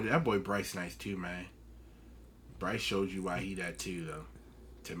boy Bryce nice too, man. Bryce shows you why he that too, though.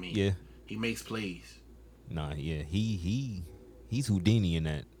 To me, Yeah, he makes plays. nah, yeah, he's Houdini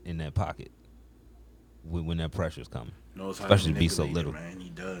in that pocket when that pressure's coming. Knows how Especially to be so manipulate it, little. man. He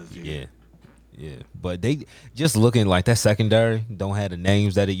does. Yeah. Yeah, but they just looking like that secondary don't have the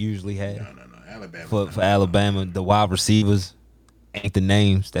names that it usually had. No. Alabama. For Alabama, the wide receivers ain't the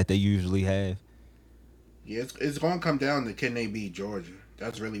names that they usually have. Yeah, it's going to come down to can they beat Georgia.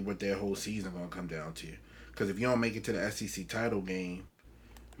 That's really what their whole season going to come down to. Because if you don't make it to the SEC title game,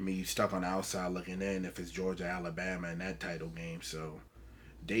 I mean, you stuck on the outside looking in if it's Georgia, Alabama in that title game. So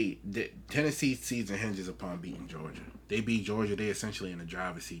Tennessee's season hinges upon beating Georgia. They beat Georgia, they essentially in the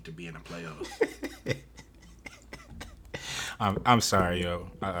driver's seat to be in the playoffs. I'm sorry, yo.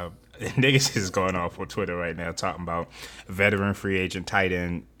 Niggas is going off on Twitter right now talking about veteran free agent tight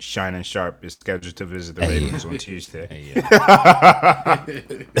end Shannon Sharp is scheduled to visit the Ravens on Tuesday.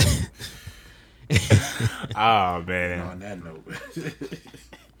 Oh man. On that note.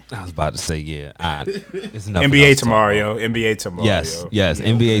 I was about to say, yeah. It's enough NBA tomorrow, yo. NBA tomorrow. Yes, yo. yes.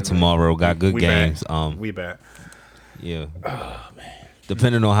 NBA tomorrow got good games. We back. Yeah. Oh man.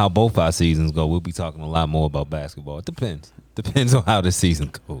 Depending on how both our seasons go, we'll be talking a lot more about basketball. It depends. Depends on how the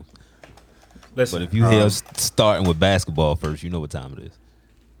season goes. Listen, But if you hear us starting with basketball first, you know what time it is.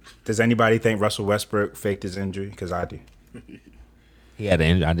 does anybody think Russell Westbrook faked his injury? Because I do. He had an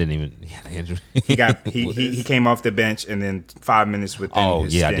injury. I didn't even. He had an injury. He came off the bench and then 5 minutes within. Oh,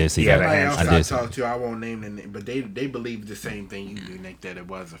 his yeah, I stint, did see he had that. a Everybody hand- else I I did see talked to, I won't name the name, but they believe the same thing you do, Nick, that it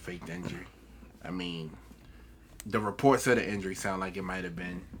was a fake injury. I mean, the reports of the injury sound like it might have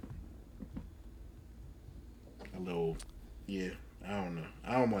been a little, yeah, I don't know.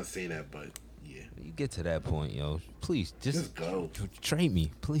 I don't want to say that, but yeah. You get to that point, yo. Please, just go. Trade me,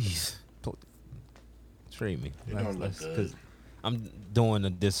 please. Trade me. It don't look good. 'Cause I'm doing a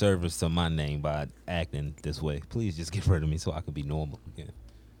disservice to my name by acting this way. Please just get rid of me so I can be normal again.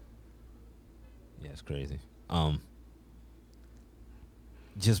 Yeah, it's crazy.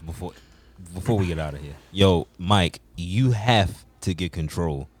 Just before we get out of here, yo, Mike, you have to get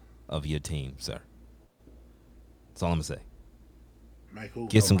control of your team, sir. That's all I'm gonna say. Mike, who?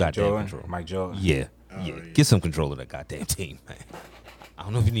 Get some Mike goddamn Jordan, control. Mike Jordan. Yeah, Oh, yeah. yeah. Get some control of that goddamn team, man. I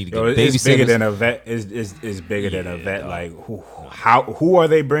don't know if you need to get Yo, a it's bigger babysitter. than a vet. It's bigger than a vet. dog. Like who are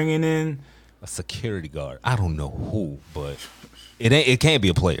they bringing in? A security guard. I don't know who, but it can't be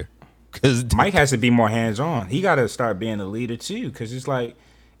a player. Cause Mike has to be more hands on. He got to start being a leader too, because it's like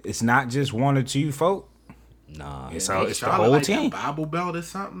it's not just one or two folk. nah. It's Hey, the Charlotte whole like team. that Bible Belt or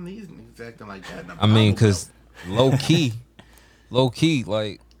something. He's acting like that. in the I mean, Bible cause Belt. low key,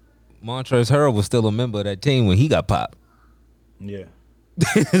 like Montrezl Harrell was still a member of that team when he got popped. Yeah.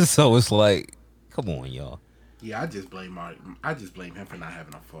 So it's like, come on, y'all. Yeah, I just blame him for not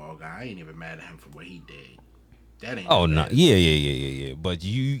having a fall guy. I ain't even mad at him for what he did. That ain't. Oh that no, bad. yeah. But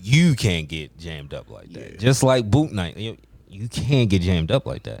you can't get jammed up like that. Yeah. Just like Boot Night, you can't get jammed up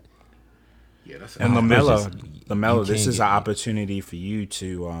like that. Yeah, that's And Nah, LaMelo, you LaMelo, this can't is get- an opportunity for you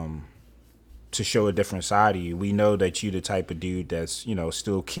to show a different side of you. We know that you the type of dude that's,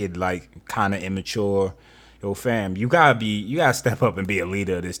 still kid like, kind of immature. Yo, fam, you gotta step up and be a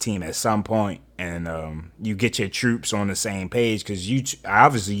leader of this team at some point, and you get your troops on the same page, because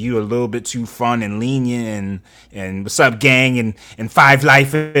obviously you a little bit too fun and lenient and what's up, gang, and five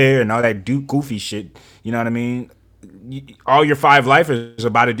lifer and all that goofy shit. You know what I mean? All your five lifers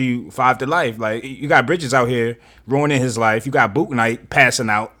about to do five to life. Like, you got Bridges out here ruining his life. You got Boot Knight passing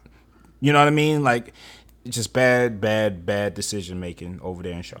out. You know what I mean? Like, it's just bad decision making over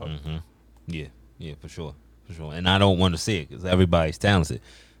there in Charlotte. Yeah, for sure. And I don't want to see it because everybody's talented.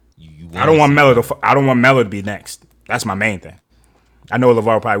 I don't want Melo to be next. That's my main thing. I know LeVar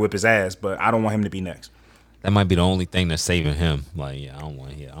will probably whip his ass, but I don't want him to be next. That might be the only thing that's saving him. Like, yeah, I don't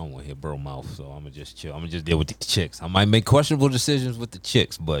want to hear bro mouth, so I'm gonna just chill. I'm gonna just deal with these chicks. I might make questionable decisions with the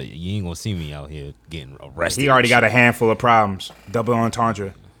chicks, but you ain't gonna see me out here getting arrested. He already got a handful of problems. Double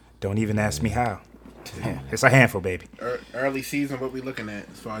entendre. Don't even ask me how. It's a handful, baby. Early season, what we looking at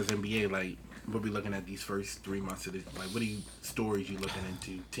as far as NBA? Like, what we looking at these first 3 months of this? Like, what stories you looking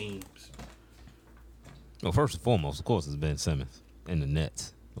into? Teams. Well, first and foremost, of course, it's Ben Simmons and the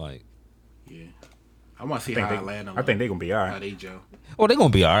Nets. Like, Yeah, I want to see I think how they- Atlanta. I think they gonna be all right. How they gel. well, they're gonna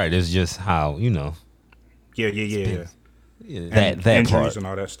be all right. It's just how Yeah. Yeah, And that injuries part. and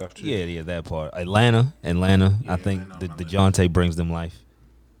all that stuff too. Yeah, that part. Atlanta. I think Atlanta, the I'm DeJounte brings them life.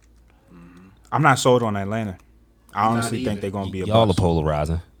 I'm not sold on Atlanta. I Not honestly think either. they're gonna be a Y'all are bust.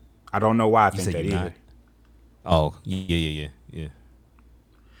 polarizing. I don't know why I You think said that you're either. not. Oh, yeah. Yeah,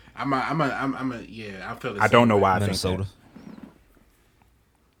 I feel the I same don't know way. why I Minnesota. think that.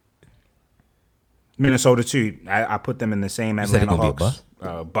 Minnesota too. I put them in the same You said Atlanta they're gonna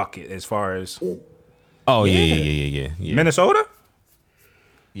Hawks be bucket as far as Oh Yeah. yeah. Minnesota.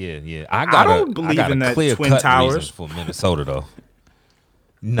 Yeah. I I don't believe got in a that clear Twin cut Towers. reason for Minnesota though.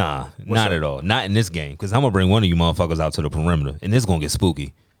 Nah, not up? at all. Not in this game. Because I'm gonna bring one of you motherfuckers out to the perimeter, and this gonna get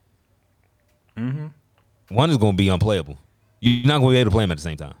spooky. Mm-hmm. One is gonna be unplayable. You're not gonna be able to play him at the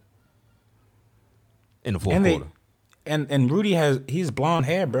same time in the fourth And quarter. and Rudy he's blonde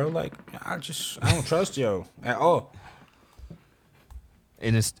hair, bro. Like I don't trust yo at all.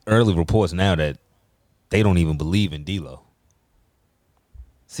 And it's early reports now that they don't even believe in D'Lo.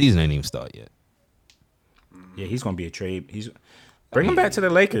 Season ain't even start yet. Yeah, he's gonna be a trade. Bring him back to the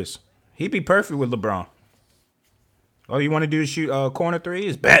Lakers. He'd be perfect with LeBron. All you want to do is shoot corner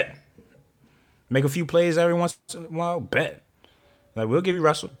threes. Bet. Make a few plays every once in a while. Bet. Like we'll give you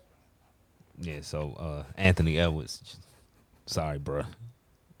Russell. Yeah, so Anthony Edwards. Sorry, bro.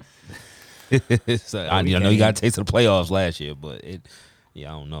 So, I know you got a taste of the playoffs last year, but I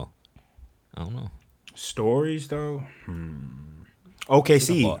don't know. Stories though.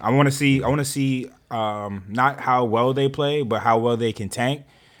 OKC. I want to see not how well they play, but how well they can tank.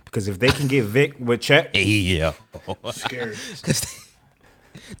 Because if they can get Vic with Chet, Yeah, Scary. because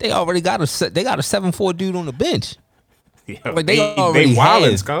they already got a 7'4" dude on the bench. yo, Like, they already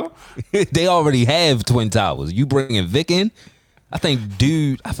wildin', have. Sco. They already have Twin Towers. You bringing Vic in? I think,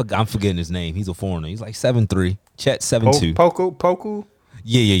 dude, I'm forgetting his name. He's a foreigner. He's like 7'3". Chet 7'2". Poku.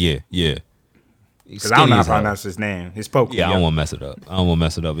 Yeah. Because I don't know how to pronounce his name. It's Poku. Yeah, I don't want to mess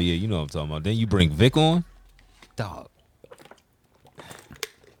it up. But yeah, you know what I'm talking about. Then you bring Vic on, dog.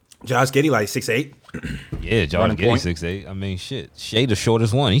 Josh Giddey like 6'8". Yeah, Josh Running Giddey point. 6'8". I mean, shit. Shea the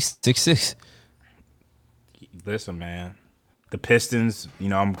shortest one. He's 6'6". Listen, man. The Pistons,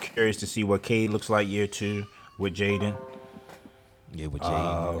 I'm curious to see what Cade looks like year 2 with Jaden. Yeah, with Jay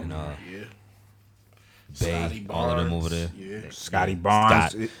and Yeah. Bay, all of them over there. Yeah. Scotty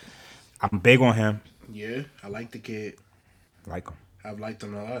Barnes. Scott. I'm big on him. Yeah. I like the kid. Like him. I've liked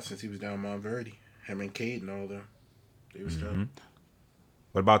him a lot since he was down Mount Verdi. Him and Cade and all them. They was tough.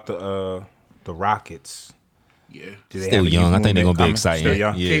 What about the Rockets? Yeah. Do they Still have a young. youth I think they're movement gonna be coming? exciting. Still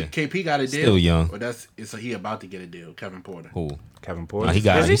young. Yeah. KP got a deal. Still young. Or he about to get a deal. Kevin Porter. Cool. Kevin Porter. He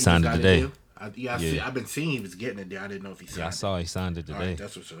Is he signed it Got a today. deal. I've been seeing he was getting a deal. I didn't know if he signed Yeah, I saw he signed it it. All today. right,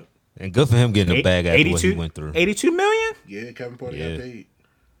 that's what's up. And good for him getting a bag after what he 82 went through. 82 million? Yeah, Kevin Porter Yeah. got paid.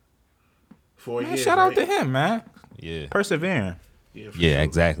 4 Man, years. shout out right? to him, man. Yeah. Persevering. Yeah, for Yeah, sure.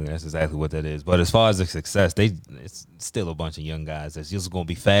 exactly. That's exactly what that is. But as far as the success, it's still a bunch of young guys that's just gonna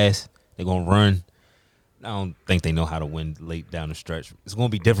be fast. They're gonna run. I don't think they know how to win late down the stretch. It's gonna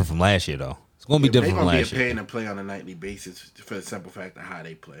be different from last year, though. It's gonna be They're different from gonna be a last year. pain to play on a nightly basis for the simple fact of how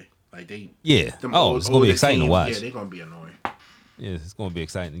they play. Like they. Yeah. them Oh, it's gonna be older exciting to teams, watch. Yeah, they're gonna be annoying. Yeah, it's gonna be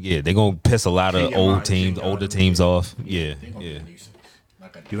exciting. Yeah, they're gonna piss a lot of Kenyon old Martin, teams, Kenyon older Martin, teams yeah. off. Yeah, They're gonna yeah. be a nuisance.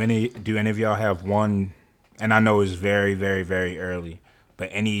 Like a- Do any of y'all have one? And I know it's very, very, very early, but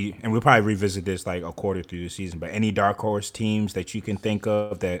and we'll probably revisit this like a quarter through the season. But any dark horse teams that you can think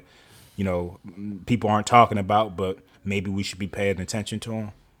of that people aren't talking about, but maybe we should be paying attention to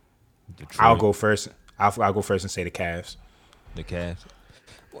them. Detroit, I'll go first. I'll go first and say the Cavs. the Cavs.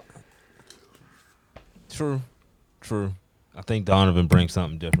 True. I think Donovan brings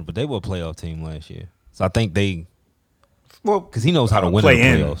something different, but they were a playoff team last year, so I think Well, because he knows how to win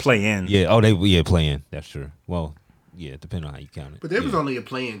in the playoffs. play in. Yeah. Oh, play in. That's true. Well, yeah, depending on how you count it. But there was Yeah. only a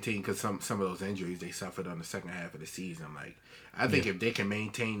playing team because some of those injuries they suffered on the second half of the season. Like I think if they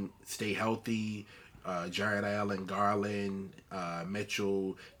can stay healthy, Jared Allen, Garland,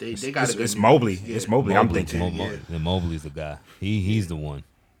 Mitchell, they got a good it's Mobley. Yeah. It's Mobley. I'm Mobley, thinking. Then Mobley's the guy. He's the one.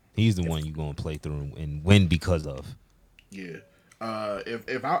 He's the one you're gonna play through and win because of. Yeah.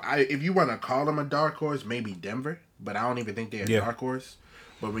 If you want to call them a dark horse, maybe Denver, but I don't even think they're a dark horse.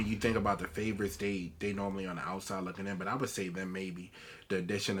 But when you think about the favorites, they normally on the outside looking in. But I would say them maybe the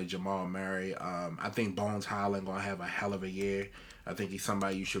addition of Jamal Murray. I think Bones Highland gonna have a hell of a year. I think he's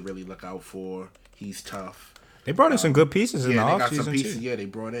somebody you should really look out for. He's tough. They brought in some good pieces in the Yeah, they got some offseason pieces. too. Yeah, they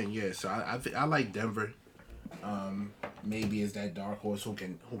brought in. Yeah, so I like Denver. Maybe is that dark horse who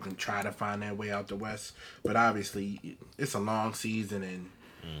can try to find their way out the West. But obviously, it's a long season and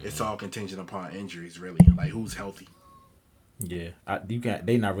it's all contingent upon injuries. Really, like who's healthy. Yeah,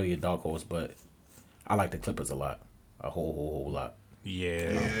 they not really a dark horse, but I like the Clippers a lot. a whole lot.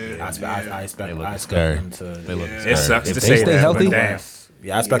 Yeah. I expect scary. them to. They look It scary. sucks If to they say stay that, healthy, but damn.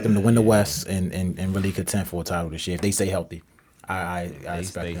 Yeah, I expect them to win the West and really contend for a title this year if they stay healthy. I expect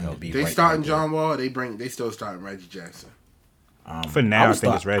stay them to healthy. be. They right starting there. John Wall. They still starting Reggie Jackson. For now, I would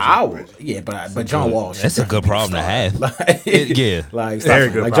think it's start- Reggie. Yeah, but John Wall. That's a good problem to have. Like, Yeah. like, Very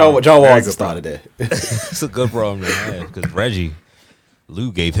stop- good like problem. John Very Wall's the good starter there. It's a good problem to have because Reggie,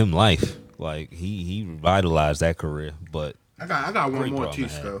 Lou gave him life. Like he revitalized that career. But I got one Great more problem too,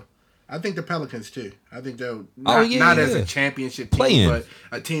 to have. though. I think the Pelicans too. I think they'll yeah, as yeah. a championship team, Play-in. but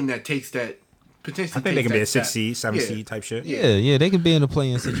a team that takes that potentially. I think they can be a 6 step. seed, 7 Yeah. seed type shit. yeah, they can be in a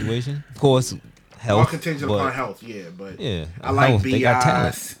playing situation. Of course, All health. contingent but upon health, yeah, but Yeah, I like health. They got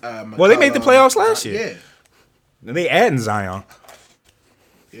B.I.'s. Well, they made the playoffs last Yeah, year. They adding Zion.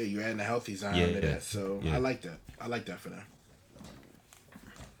 yeah, you're adding a healthy Zion Yeah, to that, so yeah. I like that. I like that for them.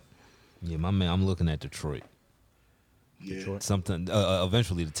 Yeah, my man. I'm looking at Detroit. Yeah, Something.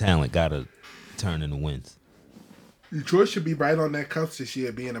 Eventually, the talent got to turn into wins. Detroit should be right on that cusp this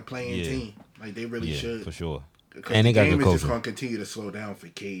year, being a playing Yeah. team. Like they really Yeah, should. for sure. Because And the they got game good is just coaching. going to continue to slow down for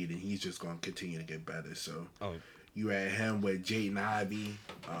Cade, and he's just going to continue to get better. So you add him with Jaden Ivey,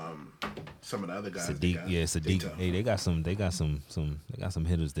 some of the other guys. they Sadiq, got, yeah, they Sadiq. tough. Hey, they got some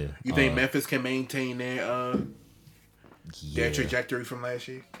hitters there. You think Memphis can maintain their Yeah, trajectory from last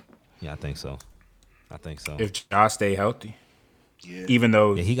year? yeah, I think so. If Josh stay healthy, Yeah. even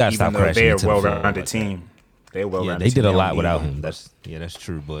though Yeah, he gotta stop even though crashing they're a into the floor well-rounded like that. team, they're well. Yeah, they did a lot without him. That's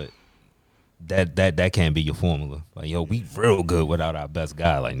true. But that can't be your formula. Like, yo, we real good without our best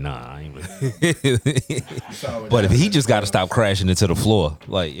guy. Like, nah, I ain't really. But if he just got to stop crashing into the floor,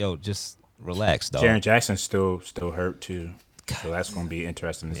 like, yo, just relax, dog. Jaren Jackson's still hurt too, so that's gonna be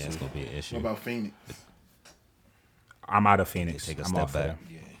interesting to Yeah, see. it's gonna be an issue. What about Phoenix? I'm out of Phoenix. Take a I'm step off back. of them.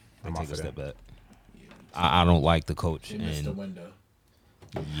 Yeah. I'm Take off a of step them. back. I don't like the coach, Missed the and window.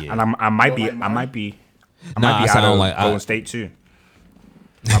 yeah, And I might Don't be like I mine? might be Nah, I out don't of like- Golden I- State too.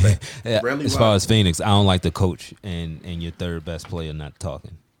 Yeah, Really as well. far as Phoenix, I don't like the coach and your third best player not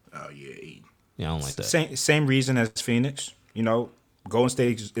talking. Oh yeah, Aiden. Yeah, I don't like that. Same reason as Phoenix. You know, Golden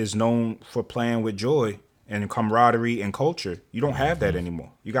State is known for playing with joy and camaraderie and culture. You don't have that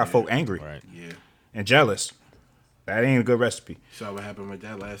anymore. You got folk angry Right. Yeah. and jealous. That ain't a good recipe. Saw what happened with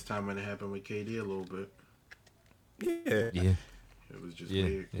that last time when it happened with KD a little bit. Yeah. Yeah. It was just Yeah.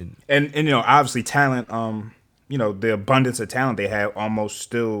 weird. And you know, obviously talent, you know, the abundance of talent they have almost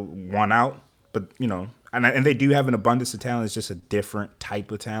still won out. But, you know, and they do have an abundance of talent. It's just a different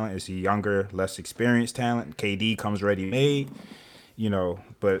type of talent. It's a younger, less experienced talent. KD comes ready made, you know,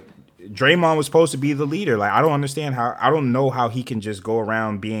 but Draymond was supposed to be the leader. Like, I don't know how he can just go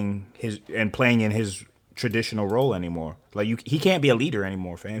around being playing in his traditional role anymore. Like, he can't be a leader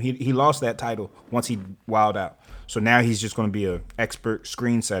anymore, fam. He lost that title once he wilded out. So now he's just going to be an expert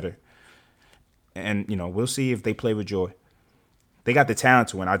screen setter. And, you know, we'll see if they play with joy. They got the talent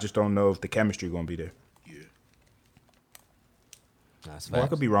to win. I just don't know if the chemistry going to be there. Yeah. That's Well, I facts.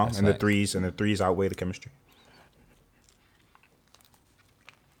 could be wrong. That's And the facts. threes outweigh the chemistry.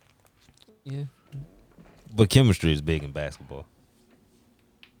 Yeah. But chemistry is big in basketball.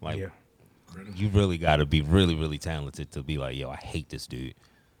 Like, Yeah. you really got to be really, really talented to be like, yo, I hate this dude.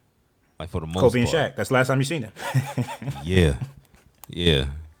 Like, for the most Kobe and part. Shaq. That's the last time you seen him. Yeah. Yeah.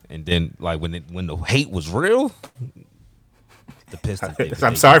 And then, like, when the hate was real, the Pistons.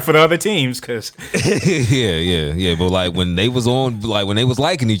 I'm sorry for the other teams because yeah. But, like, when they was on, like, when they was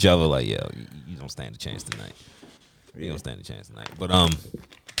liking each other, like, yeah, you don't stand a chance tonight. You don't stand a chance tonight. But,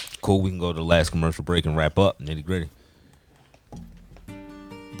 cool. We can go to the last commercial break and wrap up. Nitty gritty.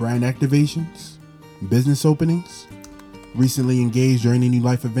 Brand activations, business openings, recently engaged or any new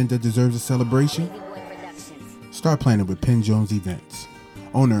life event that deserves a celebration? Start planning with Penn Jones Events.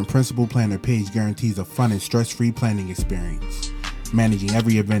 Owner and principal planner Paige guarantees a fun and stress-free planning experience, managing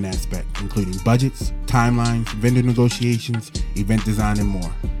every event aspect, including budgets, timelines, vendor negotiations, event design, and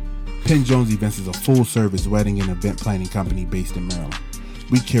more. Penn Jones Events is a full-service wedding and event planning company based in Maryland.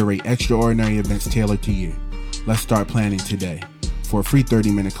 We curate extraordinary events tailored to you. Let's start planning today. For a free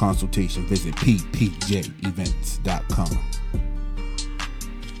 30-minute consultation, visit ppjevents.com.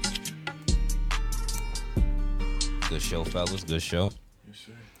 Good show, fellas. Good show.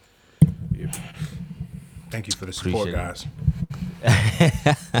 thank you for the support, Appreciate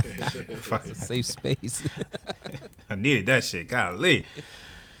guys. Safe space. I needed that shit. Golly.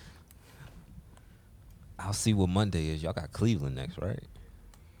 I'll see what Monday is. Y'all got Cleveland next, right?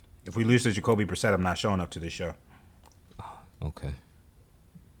 If we lose to Jacoby Brissett, I'm not showing up to this show. Okay.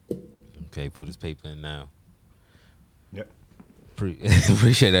 Okay, put his paper in now. Yep.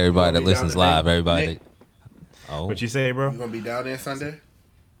 Appreciate everybody that Be down listens to live. Nick. Everybody. Nick. Oh. What you say, bro? You gonna be down there Sunday?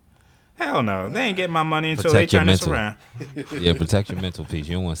 Hell no. They ain't getting my money until Protect they your turn this mental. around. Yeah, protect your mental peace.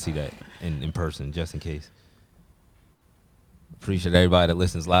 You don't want to see that in person, just in case. Appreciate everybody that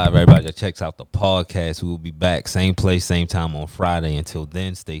listens live, everybody that checks out the podcast. We will be back same place, same time on Friday. Until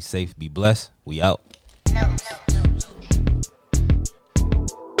then, stay safe, be blessed. We out. No.